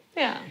worse.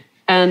 Yeah.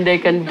 And they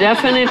can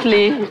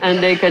definitely,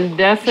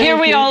 Here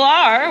we all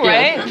are,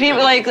 right? Yeah.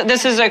 People like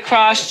this is a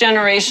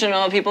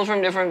cross-generational, people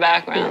from different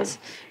backgrounds.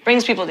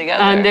 Brings people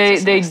together. And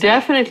they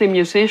definitely,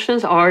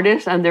 musicians,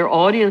 artists, and their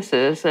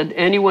audiences, and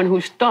anyone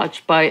who's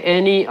touched by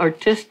any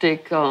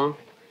artistic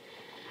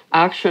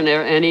action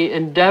or any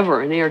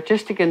endeavor, any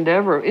artistic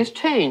endeavor, is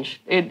changed.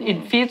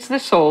 It feeds the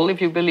soul,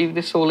 if you believe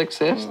the soul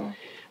exists.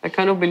 I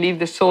kind of believe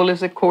the soul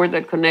is a cord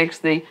that connects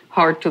the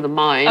heart to the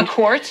mind. A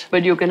cord?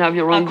 But you can have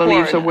your own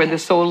beliefs of where the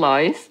soul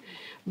lies.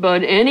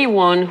 But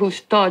anyone who's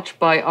touched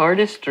by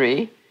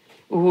artistry,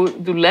 who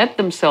let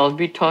themselves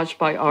be touched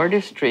by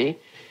artistry,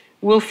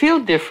 will feel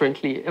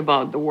differently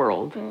about the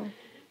world.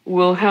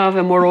 Will have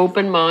a more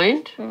open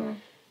mind.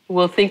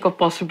 Will think of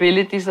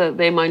possibilities that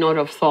they might not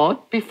have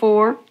thought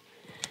before.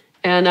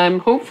 And I'm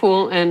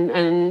hopeful,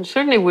 and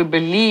certainly we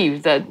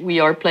believe that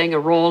we are playing a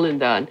role in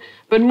that.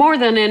 But more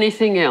than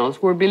anything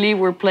else, we believe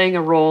we're playing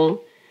a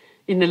role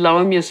in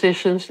allowing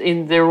musicians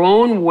in their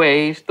own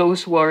ways,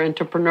 those who are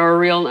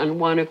entrepreneurial and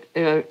want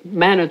to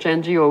manage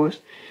NGOs,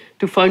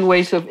 to find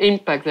ways of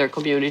impact their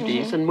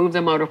communities and move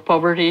them out of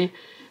poverty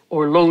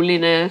or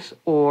loneliness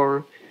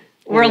or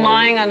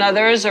relying on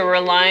others or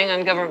relying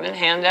on government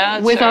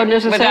handouts? Without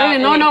necessarily,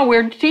 no,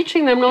 we're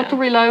teaching them not to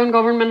rely on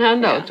government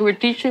handouts. Yeah. We're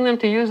teaching them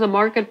to use the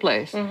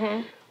marketplace,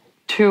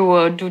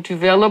 to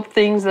develop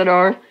things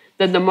that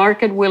the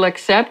market will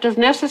accept as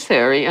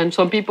necessary, and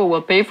some people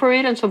will pay for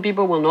it and some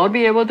people will not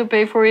be able to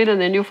pay for it,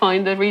 and then you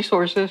find the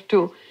resources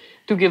to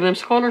give them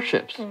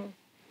scholarships.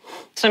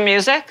 Some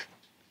music?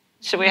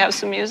 Should we have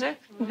some music?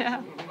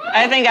 Yeah.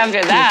 I think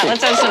after that,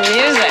 let's have some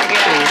music.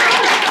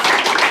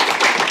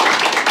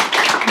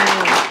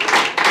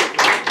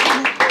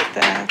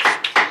 Yeah.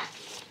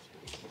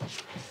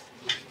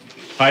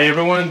 Hi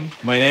everyone,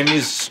 my name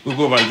is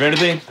Hugo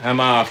Valverde. I'm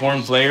a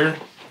horn player.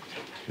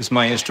 This is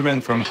my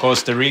instrument from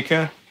Costa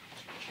Rica.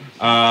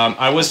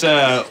 I was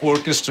an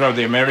Orchestra of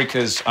the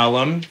Americas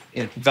alum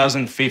in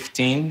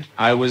 2015.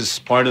 I was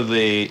part of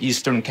the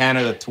Eastern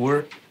Canada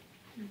tour,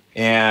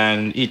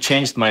 and it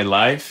changed my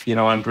life. You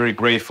know, I'm very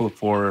grateful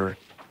for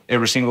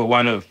every single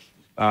one of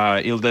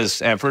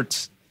Hilda's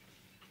efforts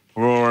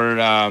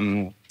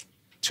to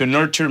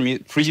nurture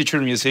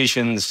future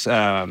musicians'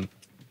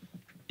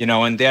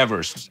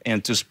 endeavors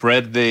and to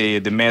spread the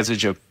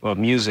message of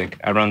music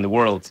around the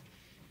world.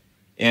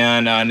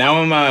 And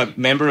now I'm a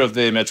member of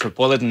the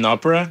Metropolitan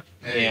Opera.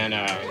 And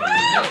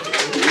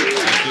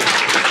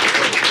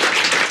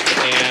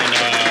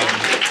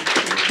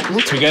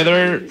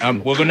together,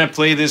 we're going to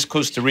play this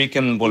Costa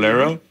Rican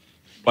bolero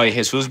by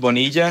Jesus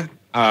Bonilla.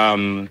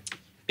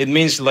 It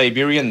means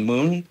Liberian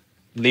moon.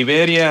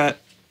 Liberia,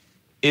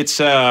 it's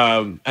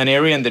an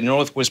area in the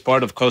northwest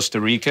part of Costa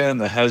Rica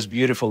that has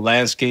beautiful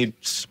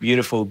landscapes,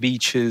 beautiful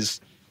beaches.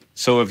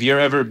 So if you've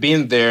ever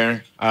been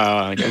there,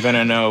 you're going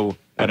to know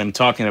what I'm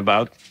talking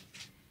about.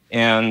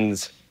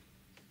 And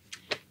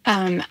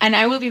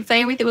I will be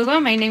playing with Hugo.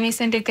 My name is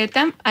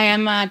Enriqueta. I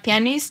am a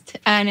pianist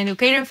and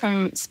educator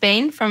from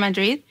Spain, from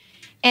Madrid.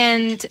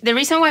 And the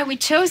reason why we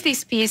chose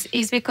this piece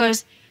is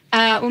because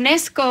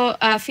UNESCO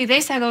a few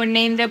days ago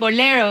named the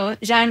bolero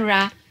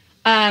genre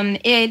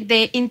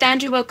the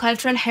intangible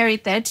cultural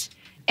heritage.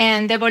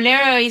 And the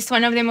bolero is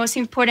one of the most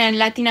important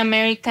Latin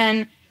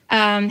American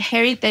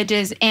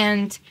heritages.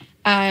 And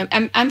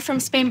I'm from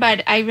Spain,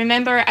 but I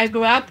remember I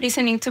grew up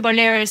listening to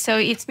bolero. So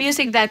it's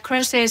music that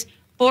crosses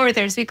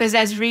borders, because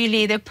that's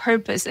really the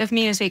purpose of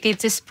music. It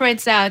just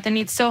spreads out, and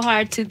it's so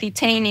hard to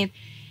detain it.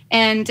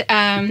 And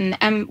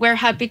we're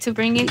happy to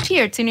bring it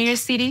here to New York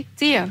City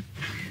to you.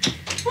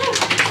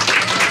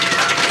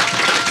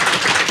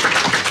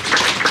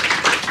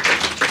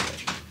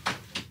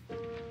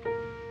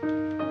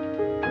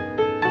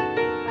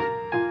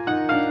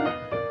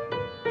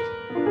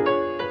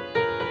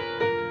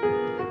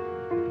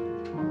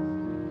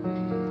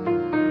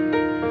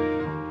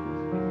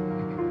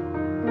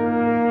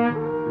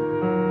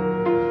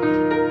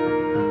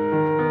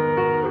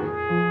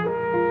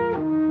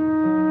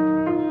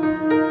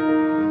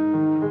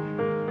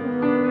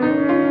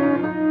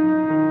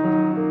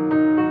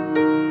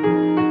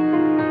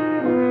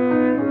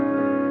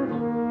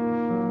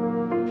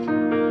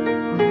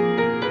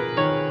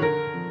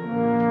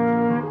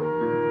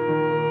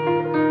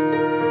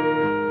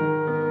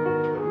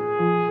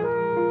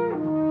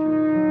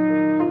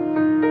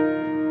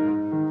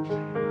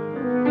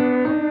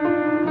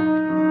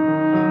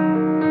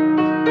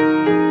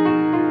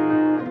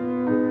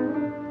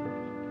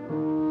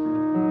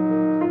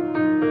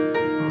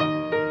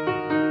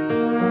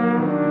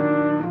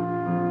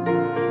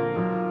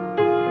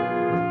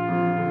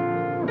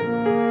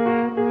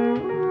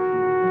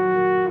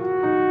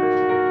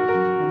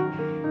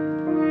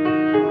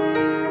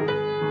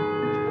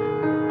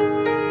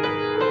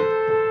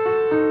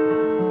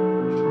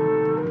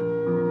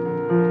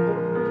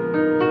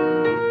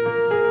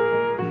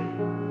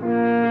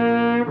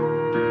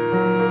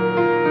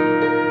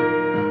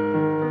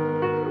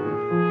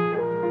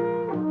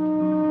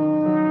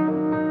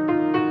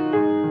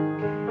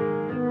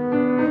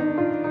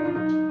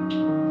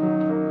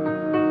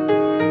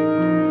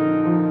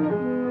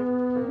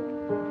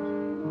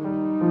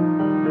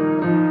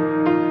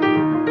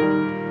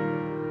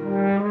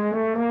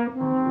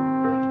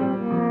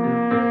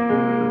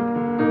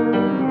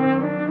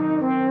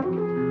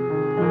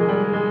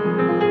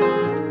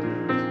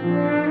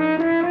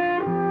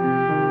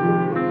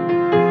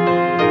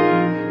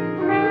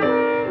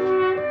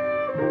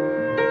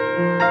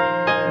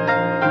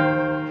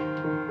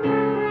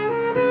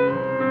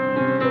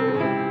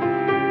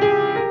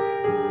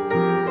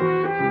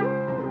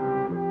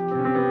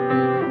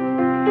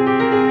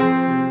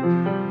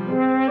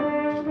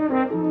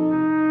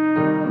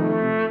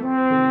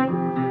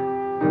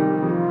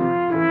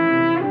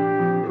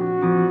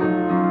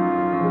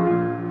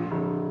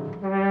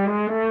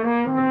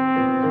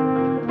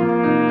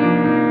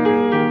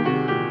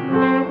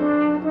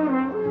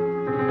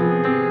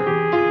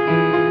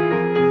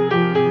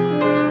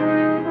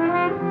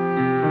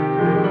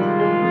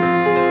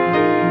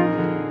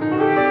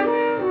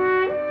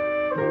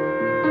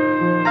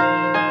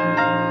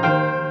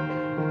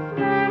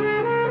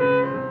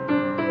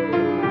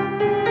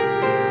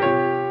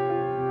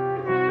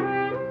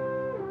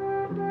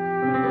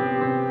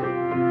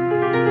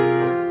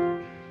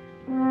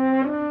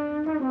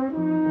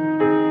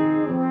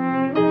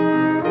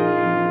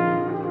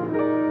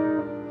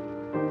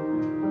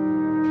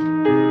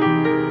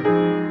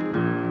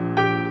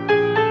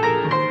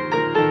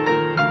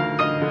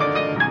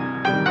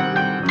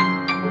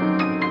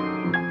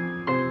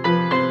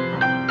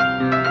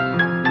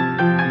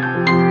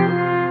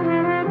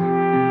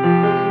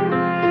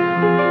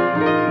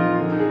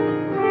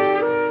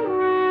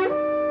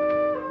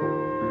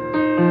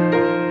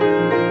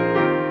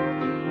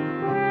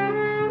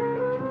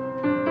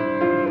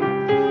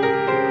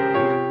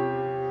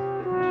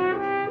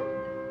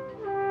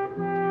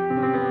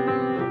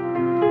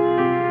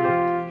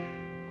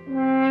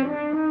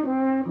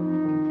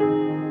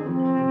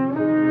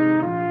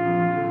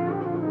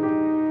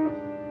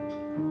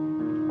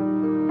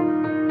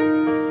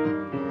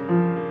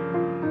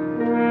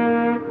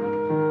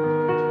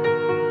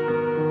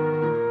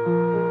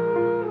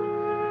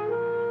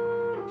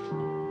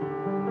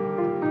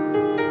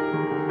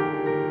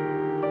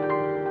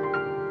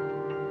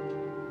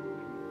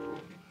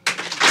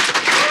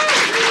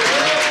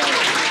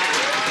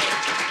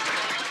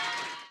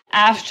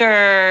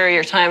 after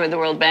your time at the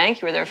World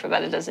Bank, you were there for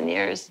about a dozen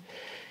years,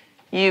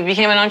 you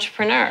became an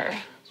entrepreneur.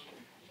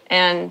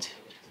 And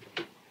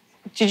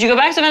did you go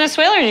back to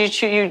Venezuela, or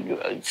did you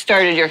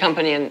started your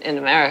company in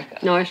America?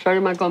 No, I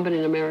started my company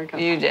in America.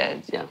 You did?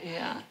 Yeah.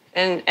 Yeah.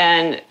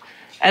 And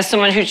as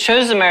someone who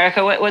chose America,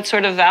 what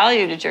sort of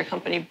value did your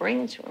company bring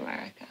to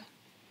America?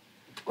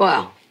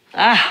 Wow.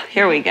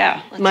 Here we go.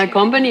 My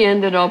company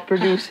ended up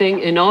producing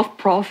enough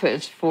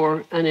profits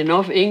and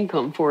enough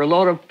income for a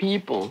lot of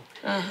people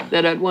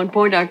that at one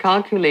point I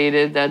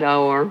calculated that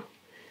our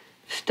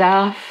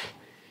staff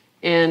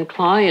and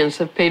clients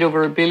have paid over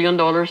 $1 billion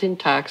in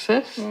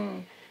taxes.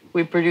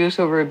 We produce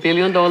over $1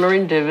 billion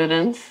in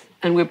dividends,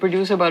 and we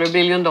produce about $1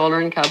 billion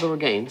in capital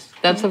gains.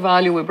 That's the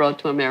value we brought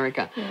to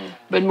America.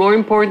 But more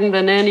important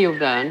than any of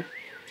that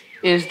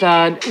is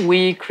that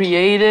we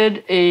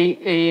created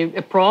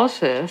a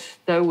process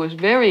that was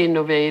very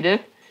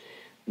innovative,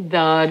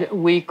 that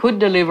we could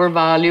deliver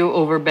value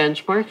over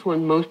benchmarks when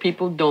most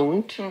people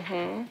don't,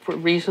 for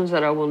reasons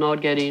that I will not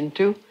get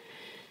into,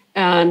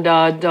 and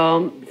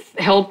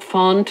help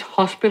fund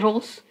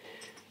hospitals,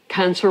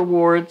 cancer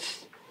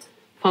wards,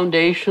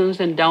 foundations,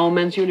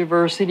 endowments,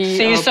 universities.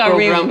 So you saw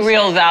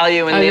real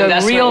value in the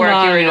investment real work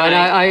value, you were doing. and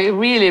I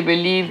really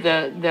believe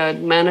that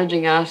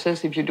managing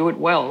assets, if you do it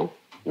well,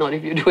 not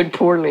if you do it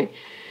poorly,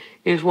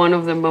 is one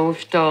of the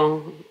most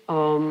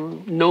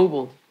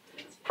noble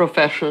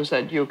professions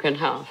that you can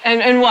have.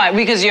 And why?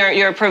 Because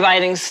you're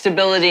providing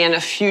stability and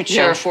a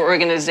future for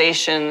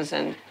organizations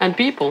and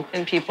people.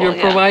 You're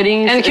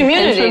Providing and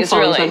communities, funds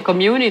really. And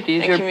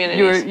communities.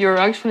 You're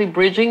actually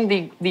bridging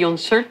the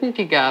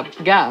uncertainty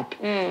gap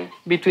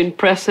between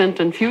present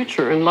and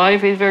future. And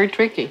life is very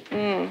tricky.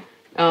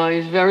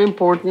 It's very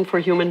important for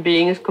human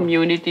beings,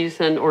 communities,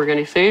 and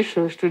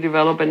organizations to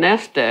develop a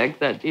nest egg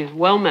that is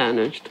well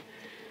managed,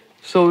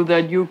 so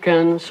that you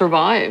can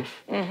survive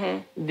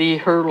the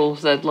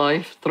hurdles that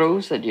life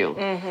throws at you.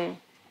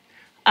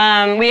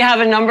 We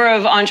have a number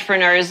of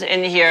entrepreneurs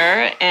in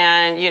here,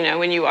 and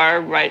when you are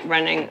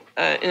running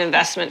an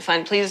investment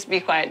fund, please be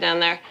quiet down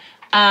there.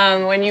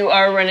 When you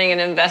are running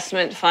an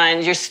investment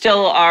fund, you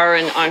still are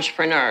an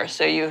entrepreneur.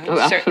 So you're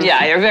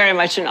very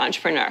much an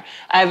entrepreneur.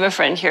 I have a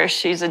friend here,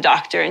 she's a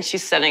doctor, and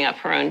she's setting up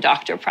her own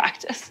doctor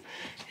practice.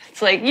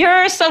 It's like,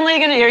 you're suddenly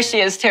gonna, here she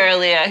is, Tara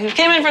Leah, who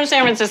came in from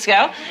San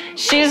Francisco.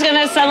 She's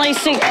gonna suddenly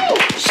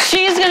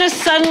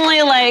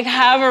like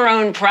have her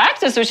own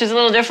practice, which is a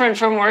little different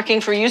from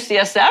working for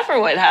UCSF or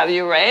what have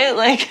you, right?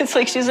 Like, it's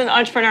like she's an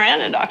entrepreneur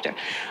and a doctor.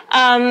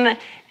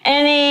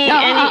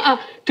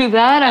 To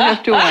that, I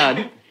have to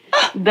add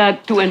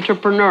that to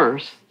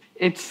entrepreneurs,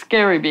 it's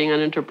scary being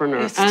an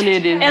entrepreneur, and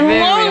it is very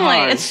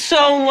lonely. hard. It's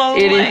so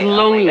lonely. It is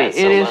lonely. Oh my God,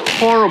 it is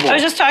horrible. I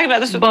was just talking about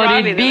this with But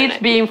Robbie it beats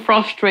being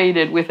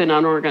frustrated within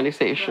an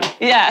organization.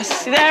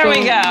 Yes, there we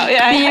go.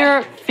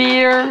 Yeah.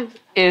 Fear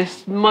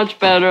is much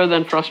better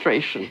than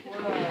frustration.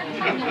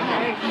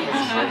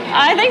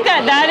 I think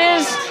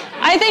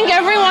I think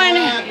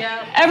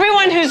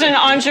everyone who's an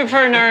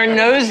entrepreneur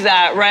knows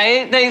that,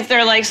 right?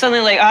 They're like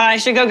suddenly like, I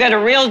should go get a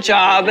real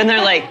job, and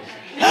they're like,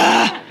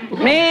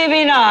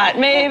 maybe not.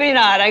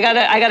 I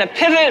gotta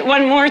pivot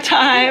one more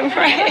time,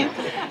 right?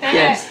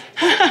 Yes.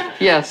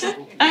 Yes.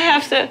 I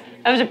have to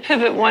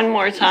pivot one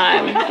more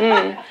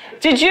time.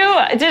 Did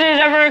it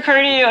ever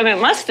occur to you? I mean,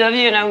 it must have.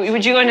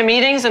 Would you go into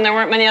meetings and there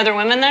weren't many other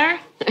women there?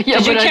 Yeah,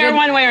 Did you care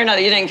one way or another?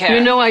 You didn't care.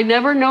 I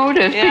never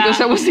noticed because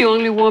I was the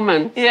only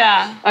woman.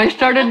 Yeah. I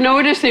started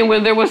noticing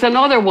when there was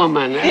another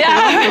woman.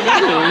 Yeah.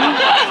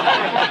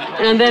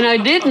 And then I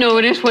did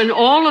notice when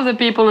all of the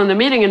people in the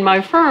meeting in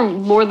my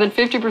firm, more than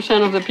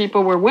 50% of the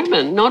people were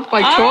women, not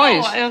by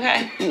choice. Oh,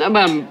 okay.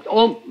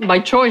 By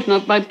choice,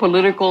 not by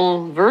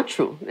political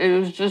virtue. It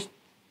was just,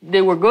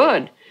 they were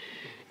good.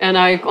 And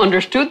I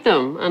understood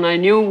them, and I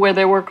knew where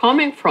they were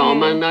coming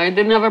from, and I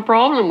didn't have a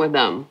problem with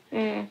them.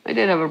 I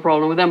did have a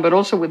problem with them, but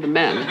also with the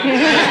men.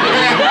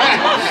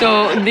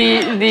 So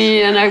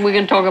we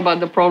can talk about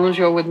the problems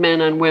you have with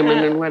men and women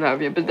and what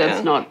have you, but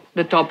that's not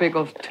the topic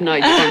of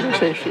tonight's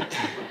conversation.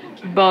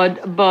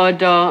 But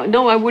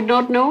no, I would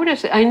not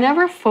notice it. I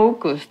never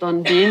focused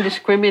on being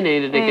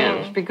discriminated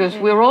against, because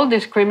we're all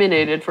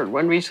discriminated for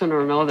one reason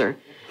or another.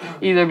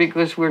 Either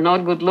because we're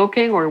not good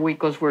looking, or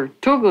because we're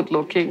too good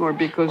looking, or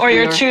because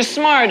you're too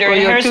smart, or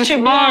your hair's too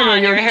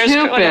blonde, or you're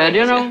stupid.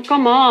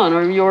 Come on,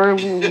 or you're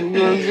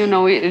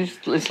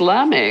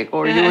Islamic,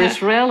 or you're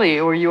Israeli,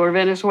 or you're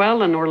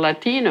Venezuelan or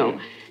Latino.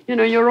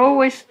 You're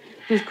always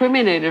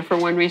discriminated for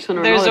one reason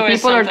or another.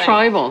 People are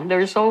tribal.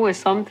 There's always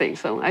something.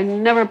 So I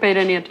never paid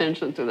any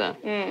attention to that.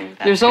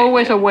 There's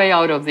always a way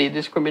out of the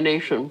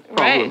discrimination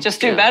problem. Right.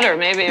 Just do better,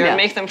 maybe, or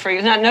make them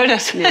not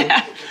notice.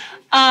 Yeah.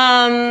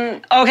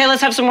 Okay,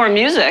 let's have some more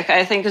music,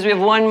 I think, because we have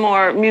one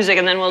more music,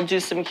 and then we'll do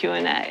some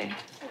Q&A.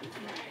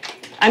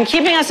 I'm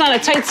keeping us on a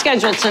tight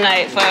schedule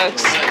tonight,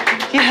 folks.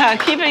 Yeah,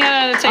 keeping it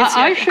on a tight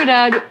schedule. I should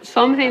add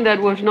something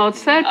that was not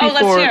said before.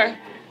 Let's hear.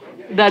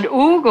 That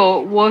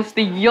Hugo was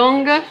the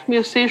youngest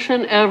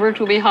musician ever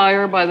to be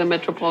hired by the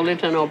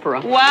Metropolitan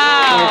Opera.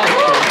 Wow.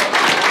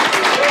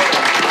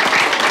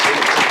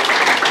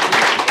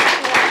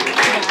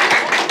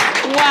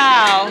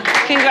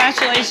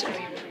 Congratulations.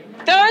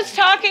 Those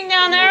talking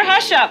down there,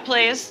 hush up,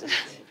 please.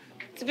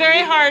 It's very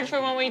hard for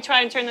when we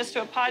try and turn this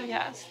to a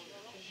podcast.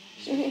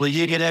 Good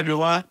evening,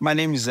 everyone. My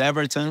name is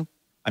Everton.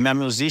 I'm a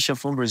musician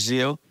from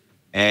Brazil.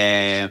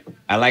 And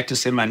I like to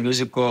say my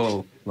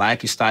musical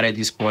life started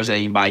this project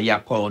in Bahia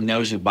called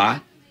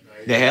Neljibá.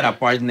 They had a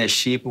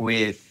partnership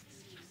with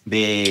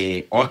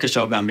the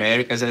Orchestra of the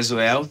Americas as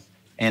well.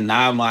 And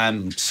now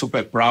I'm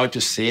super proud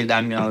to say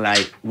that I'm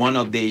like one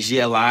of the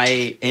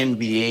GLI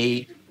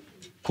MBA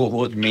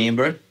cohort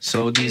member.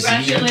 So this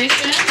year,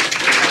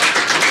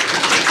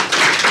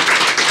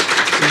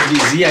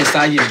 I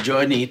started a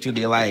journey into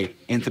the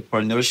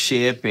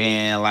entrepreneurship,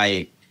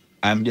 and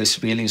I'm just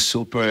feeling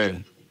super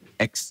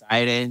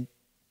excited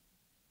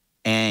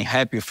and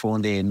happy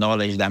from the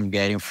knowledge that I'm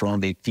getting from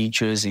the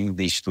teachers and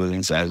the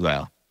students as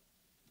well.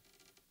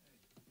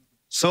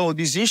 So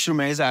this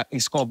instrument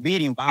is called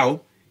berimbau.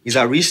 It's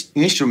a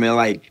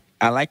instrument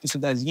I like to say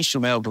that's an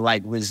instrument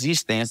of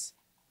resistance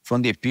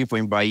from the people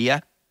in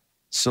Bahia.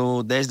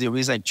 So that's the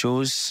reason I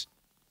chose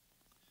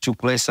to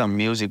play some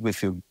music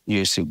with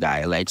you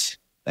guys.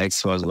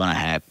 That's what's gonna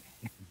happen.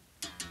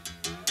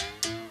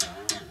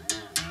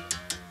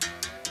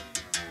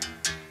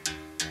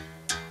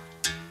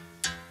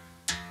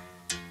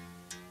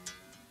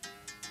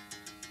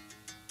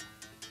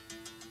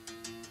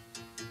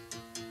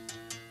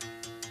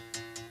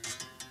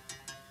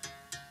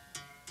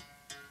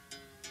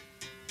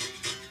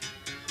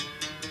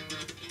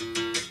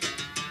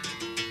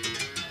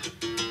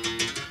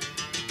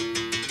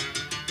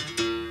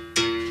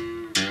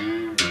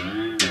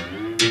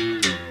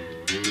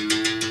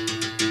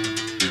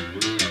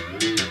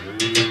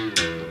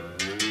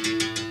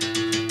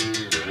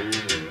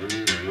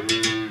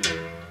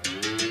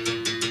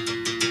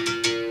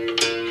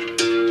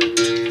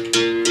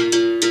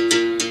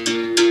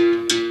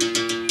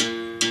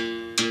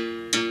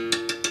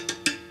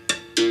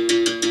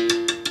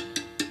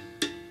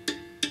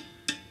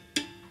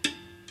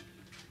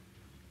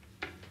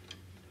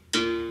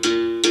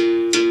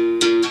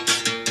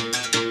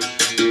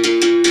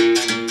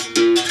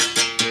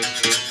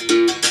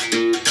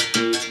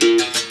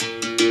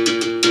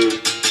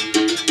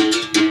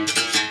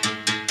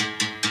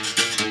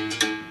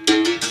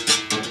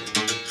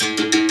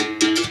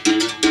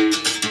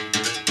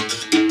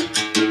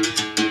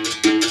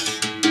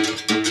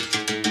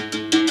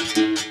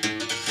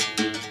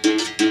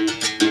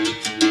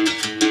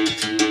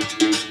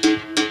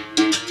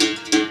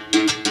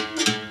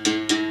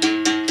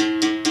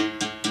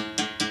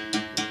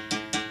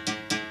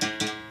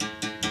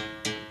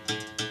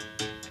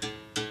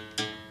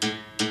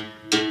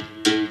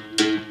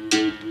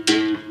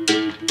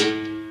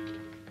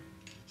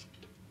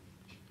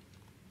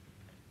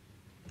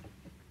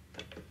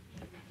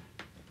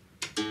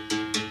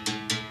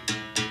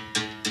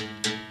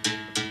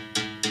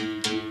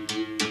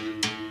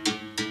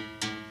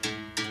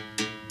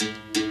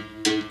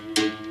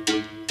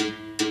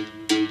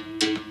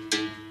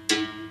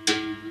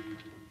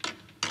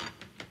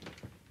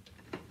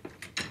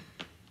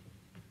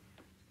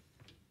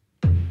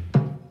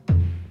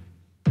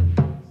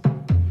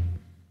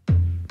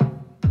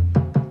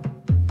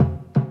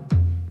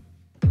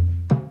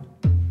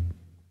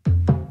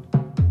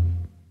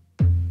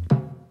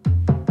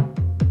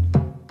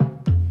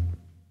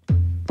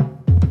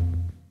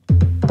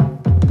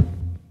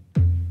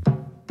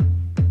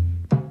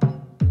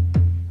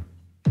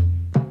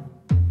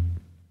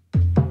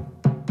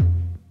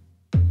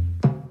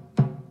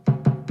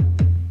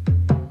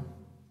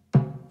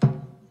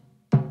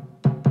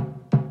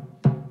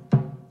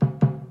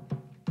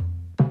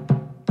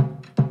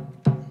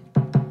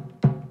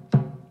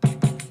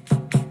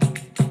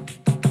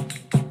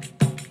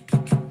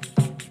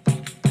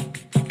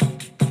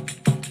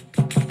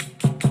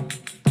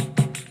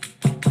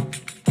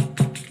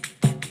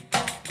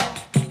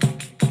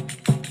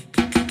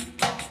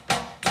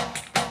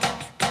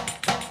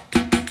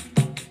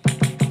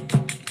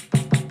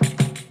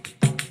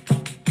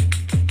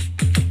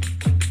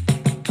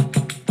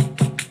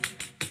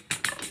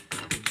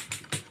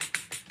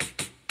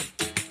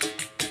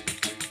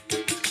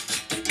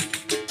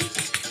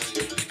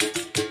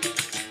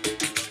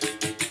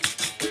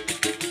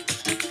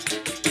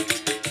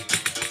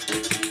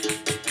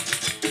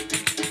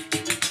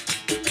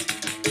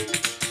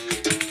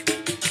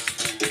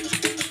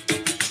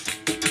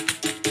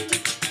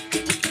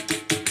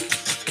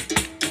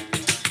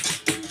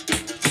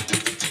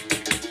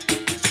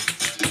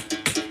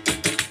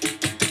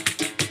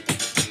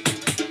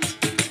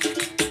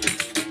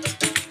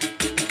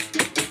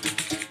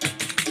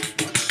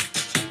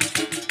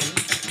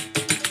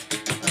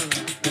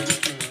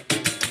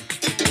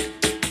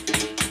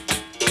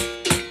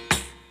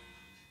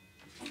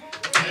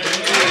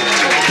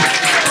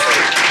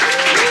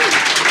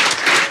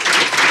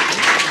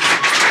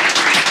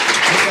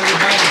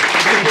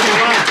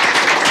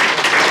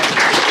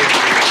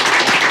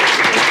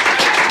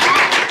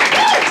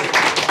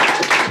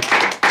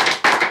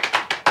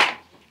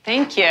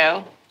 Thank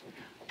you.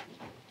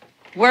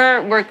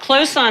 we're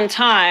close on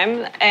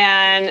time,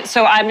 and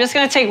so I'm just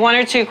going to take one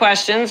or two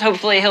questions.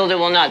 Hopefully, Hilda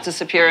will not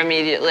disappear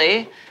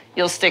immediately.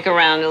 You'll stick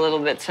around a little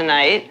bit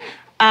tonight,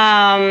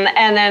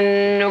 and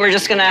then we're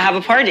just going to have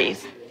a party.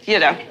 You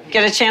know,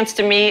 get a chance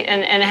to meet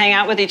and hang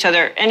out with each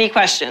other. Any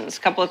questions? A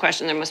couple of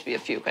questions. There must be a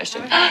few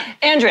questions.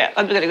 Andrea,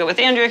 I'm going to go with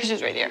Andrea because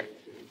she's right here.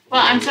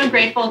 Well, I'm so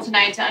grateful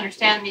tonight to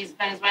understand these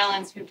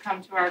Venezuelans who've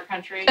come to our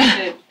country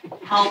to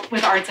help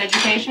with arts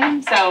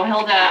education. So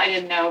Hilda, I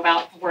didn't know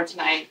about before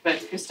tonight,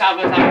 but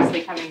Gustavo's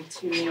obviously coming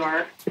to New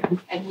York,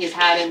 and he's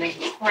had an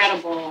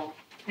incredible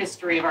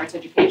history of arts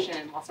education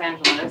in Los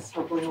Angeles.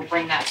 Hopefully he'll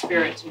bring that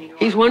spirit to New York.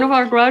 He's one of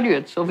our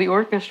graduates of the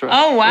orchestra.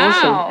 Oh, wow.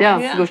 Also.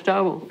 Yeah,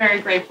 Gustavo.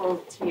 Very grateful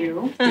to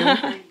you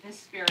for this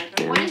spirit.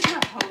 But what is your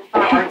hope for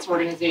arts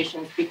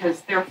organizations?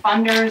 Because their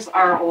funders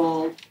are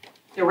old,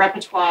 their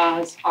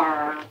repertoires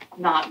are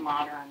not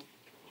modern.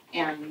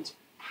 And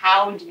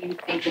how do you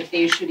think that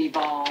they should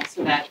evolve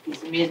so that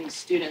these amazing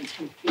students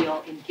can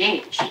feel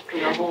engaged for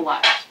their whole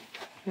lives?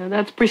 Yeah,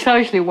 that's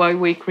precisely why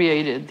we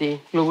created the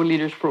Global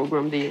Leaders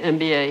Program, the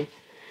MBA,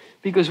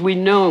 because we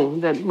know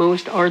that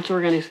most arts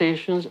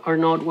organizations are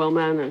not well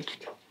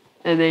managed,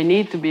 and they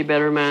need to be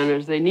better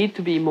managed. They need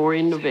to be more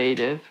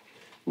innovative,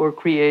 more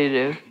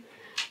creative,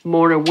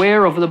 more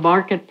aware of the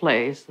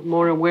marketplace,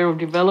 more aware of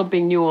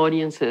developing new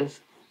audiences,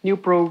 new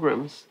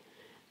programs.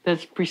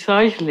 That's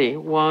precisely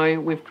why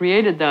we've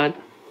created that.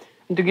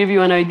 And to give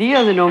you an idea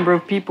of the number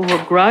of people who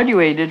have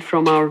graduated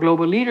from our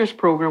Global Leaders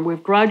Program,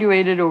 we've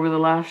graduated over the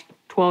last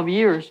 12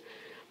 years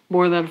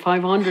more than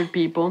 500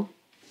 people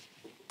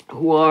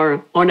who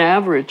are, on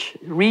average,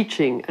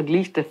 reaching at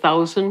least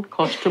 1,000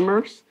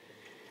 customers.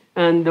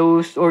 And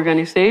those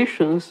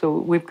organizations, so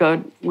we've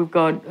got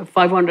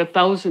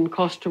 500,000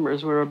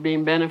 customers who are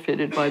being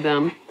benefited by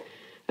them.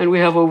 And we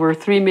have over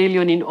 3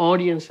 million in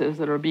audiences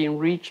that are being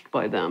reached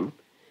by them.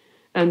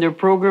 And their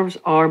programs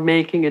are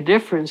making a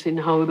difference in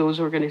how those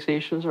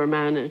organizations are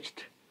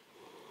managed.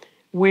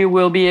 We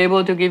will be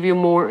able to give you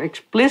more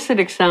explicit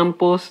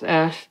examples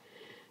as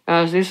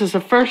this is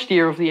the first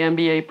year of the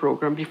MBA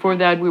program. Before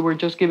that, we were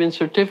just giving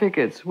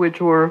certificates,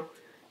 which were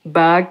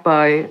backed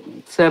by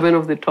 7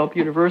 of the top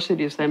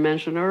universities I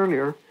mentioned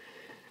earlier.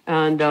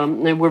 And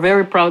we're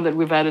very proud that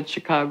we've added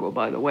Chicago,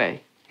 by the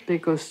way,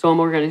 because some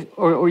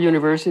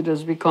universities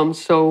have become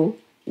so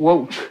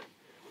woke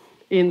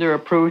in their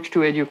approach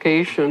to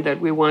education that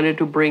we wanted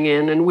to bring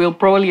in, and we'll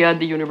probably add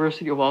the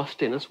University of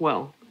Austin as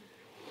well.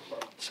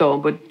 So,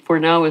 but for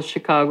now it's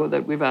Chicago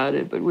that we've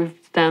added, but we have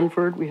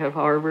Stanford, we have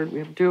Harvard, we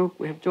have Duke,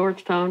 we have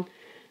Georgetown,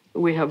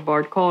 we have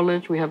Bard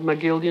College, we have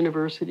McGill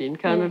University in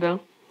Canada.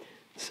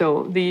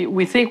 So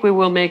we think we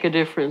will make a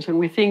difference, and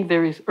we think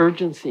there is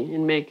urgency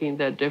in making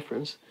that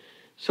difference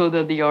so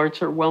that the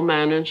arts are well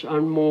managed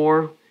and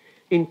more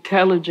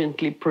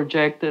intelligently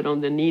projected on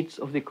the needs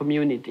of the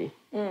community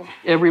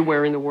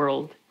everywhere in the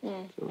world.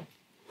 So.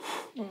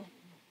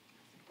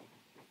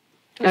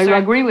 I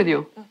agree with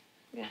you.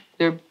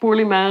 They're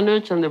poorly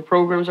managed, and the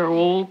programs are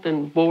old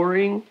and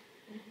boring,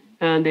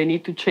 and they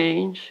need to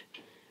change.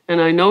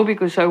 And I know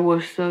because I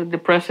was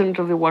the president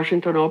of the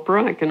Washington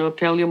Opera, I cannot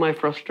tell you my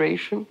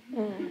frustration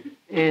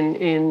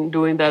in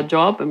doing that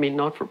job. I mean,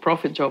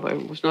 not-for-profit job. I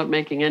was not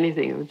making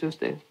anything. I was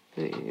just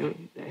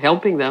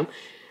helping them.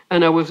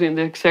 And I was in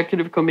the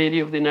executive committee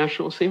of the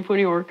National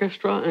Symphony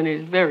Orchestra, and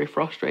it's very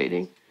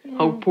frustrating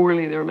how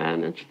poorly they're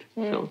managed.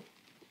 So,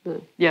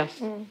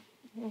 yes.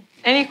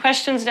 Any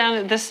questions down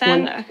at this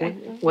end?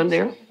 One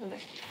there.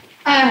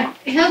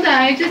 Hilda,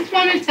 I just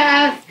wanted to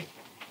ask,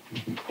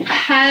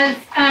 have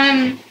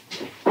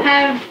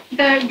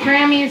the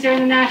Grammys or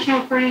the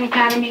National Recording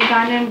Academy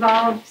gotten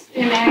involved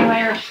in any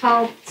way or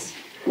helped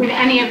with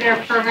any of their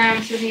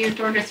programs with the Youth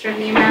Orchestra of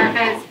the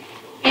Americas?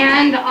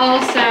 And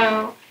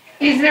also,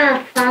 is there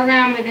a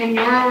program within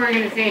your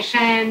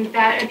organization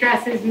that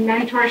addresses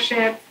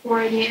mentorship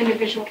for the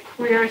individual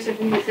careers of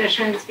the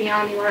musicians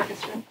beyond the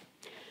orchestra?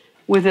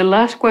 With the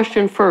last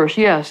question first,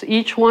 yes,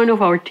 each one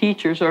of our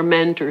teachers are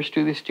mentors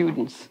to the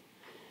students.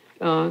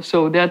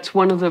 So that's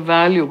one of the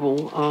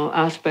valuable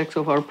aspects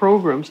of our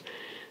programs,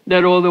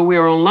 that although we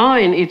are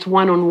online, it's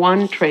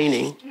one-on-one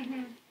training.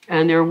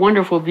 And there are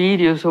wonderful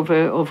videos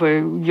of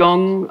a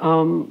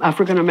young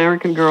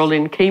African-American girl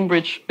in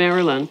Cambridge,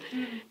 Maryland,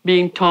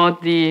 being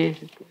taught is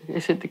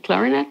it the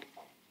clarinet?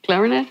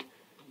 Clarinet?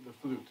 The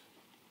flute.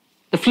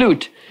 The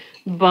flute,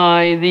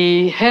 by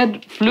the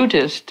head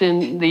flutist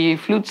in the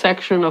flute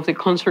section of the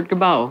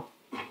Concertgebouw.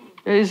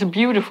 It is a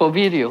beautiful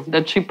video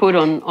that she put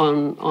on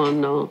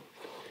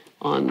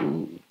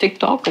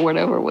TikTok or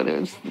whatever.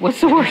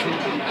 What's the word?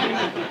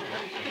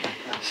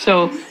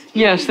 So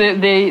yes,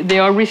 they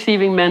are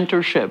receiving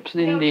mentorships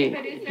in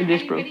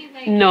this program.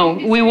 No,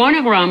 we won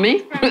a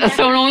Grammy. That's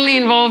our only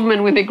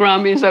involvement with the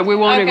Grammy is that we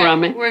won a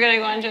Grammy. We're going to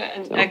go on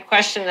to a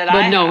question that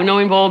I have. But no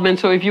involvement.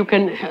 So if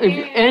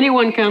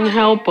anyone can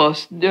help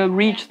us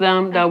reach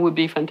them, that would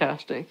be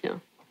fantastic. Yeah.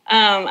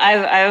 I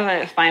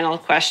have a final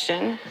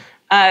question.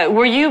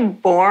 Were you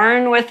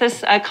born with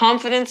this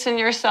confidence in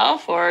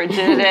yourself, or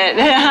did it?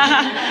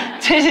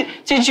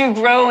 did you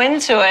grow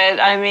into it?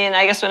 I mean,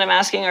 I guess what I'm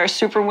asking, are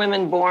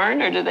superwomen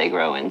born, or do they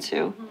grow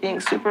into being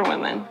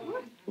superwomen?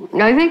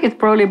 I think it's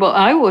probably,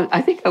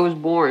 I think I was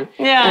born.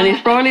 Yeah. And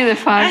it's probably the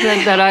fact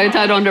that I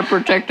had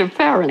underprotective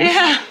parents.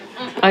 Yeah.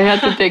 I had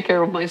to take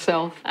care of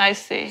myself. I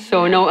see.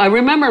 So, no, I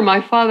remember my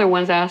father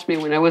once asked me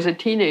when I was a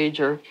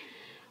teenager,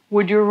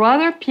 would you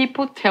rather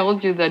people tell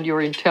you that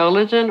you're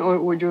intelligent, or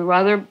would you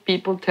rather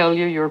people tell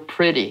you you're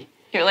pretty?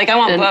 You're like, I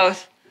want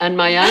both. And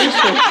my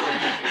answer,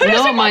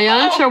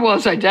 answer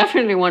was, I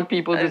definitely want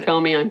people to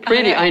tell me I'm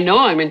pretty. I know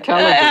I'm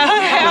intelligent. Okay.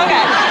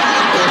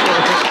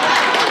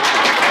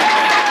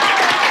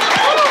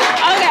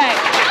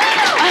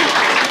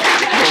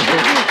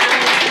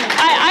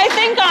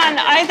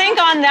 I think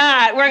on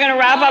that, we're going to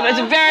wrap up. It's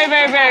a very,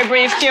 very, very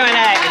brief Q&A.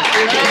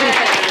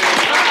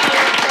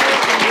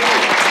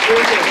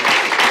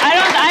 I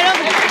don't.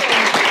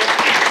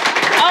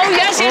 Oh,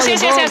 yes. There's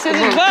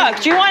a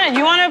book. Do you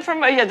want to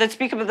promote? Yeah, let's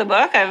speak about the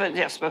book. I haven't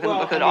spoken of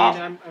the book at all.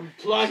 I'm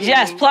plugging.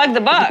 Yes, plug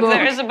the book.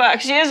 There is a book.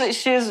 She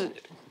has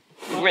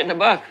written a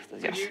book.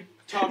 Yes.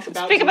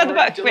 Speak about the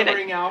book.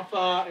 Delivering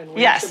Alpha and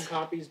some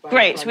copies by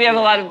great. So we have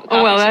a lot of copies.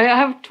 Oh, well, I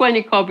have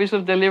 20 copies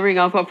of Delivering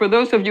Alpha. For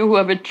those of you who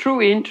have a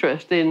true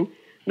interest in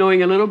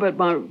knowing a little bit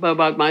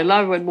about my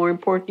life, but more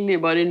importantly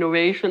about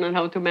innovation and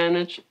how to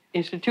manage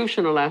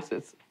institutional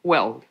assets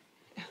well.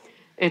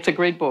 It's a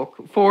great book.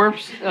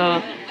 Forbes,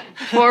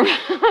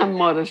 I'm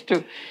modest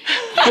too.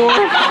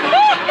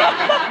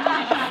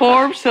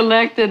 Forbes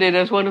selected it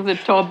as one of the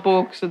top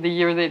books of the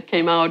year that it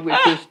came out, which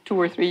was 2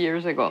 or 3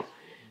 years ago.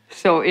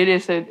 So it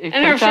is a fantastic book.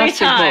 In her free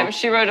time,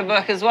 she wrote a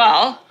book as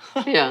well.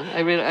 Yeah,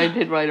 I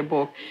did write a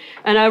book.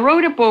 And I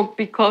wrote a book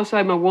because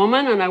I'm a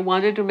woman, and I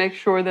wanted to make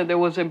sure that there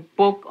was a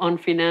book on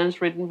finance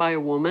written by a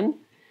woman,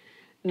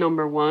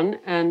 number one,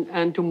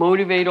 and to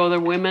motivate other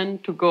women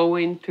to go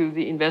into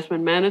the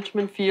investment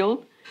management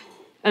field.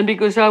 And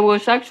because I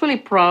was actually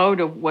proud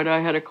of what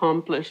I had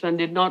accomplished and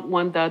did not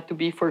want that to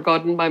be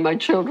forgotten by my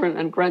children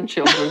and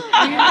grandchildren.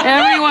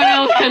 Everyone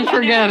else can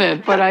forget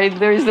it, but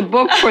there is a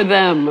book for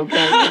them.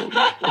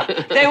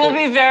 They will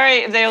be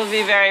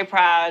very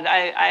proud.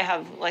 I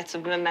have lots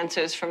of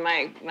mementos from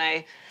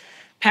my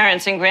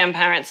parents and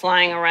grandparents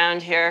lying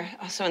around here,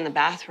 also in the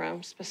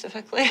bathroom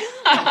specifically. They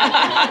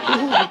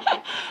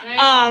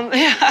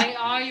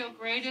are your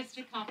greatest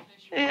accomplishment.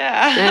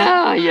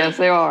 Yeah, yes,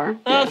 they are.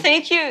 Well,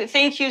 thank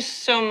you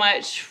so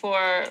much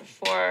for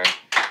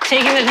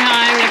taking the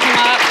time to come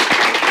up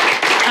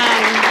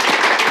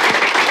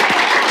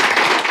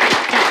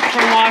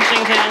from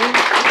Washington.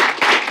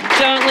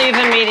 Don't leave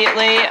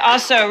immediately.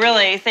 Also,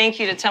 really, thank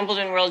you to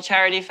Templeton World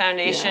Charity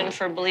Foundation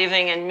for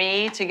believing in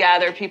me to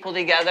gather people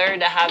together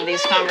to have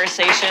these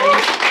conversations.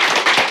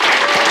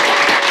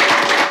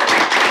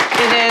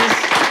 It is,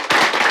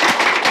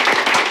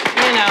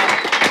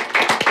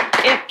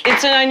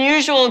 it's an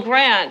unusual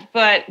grant,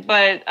 but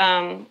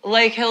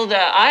like Hilda,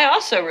 I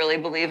also really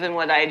believe in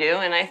what I do,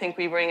 and I think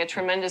we bring a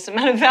tremendous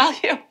amount of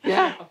value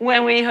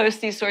when we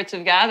host these sorts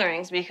of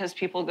gatherings, because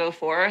people go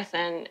forth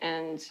and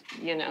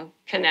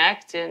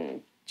connect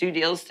and do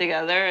deals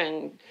together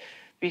and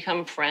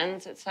become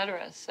friends,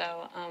 etc.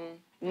 So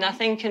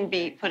nothing can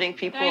beat putting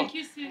people. Thank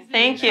you, Susan.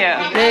 Thank you.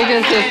 Thank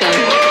you, Susan.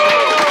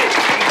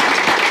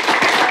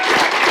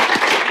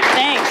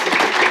 Thanks.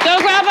 Go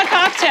grab a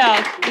cocktail.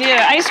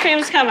 Yeah, ice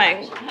cream's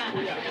coming.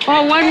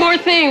 Oh, one more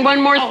thing.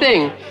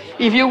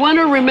 If you want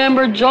to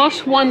remember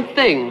just one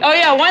thing. Oh,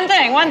 yeah, one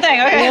thing.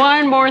 Okay.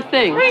 One more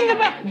thing. Ring the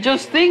bell.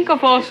 Just think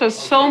of us as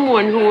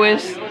someone who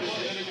is...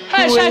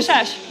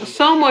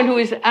 Someone who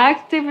is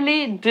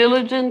actively,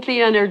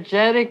 diligently,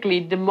 energetically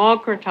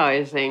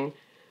democratizing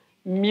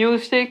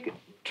music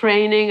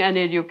training and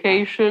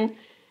education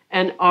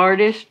and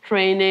artist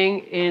training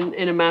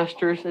in a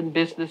master's and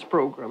business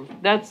program.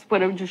 That's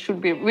what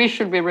we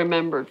should be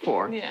remembered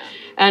for. Yeah.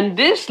 And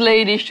this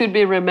lady should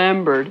be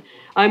remembered.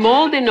 I'm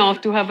old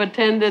enough to have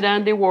attended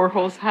Andy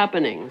Warhol's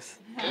happenings.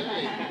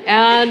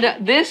 And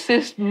this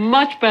is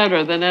much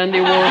better than Andy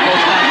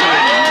Warhol's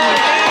happenings.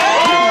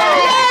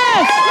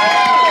 Yes!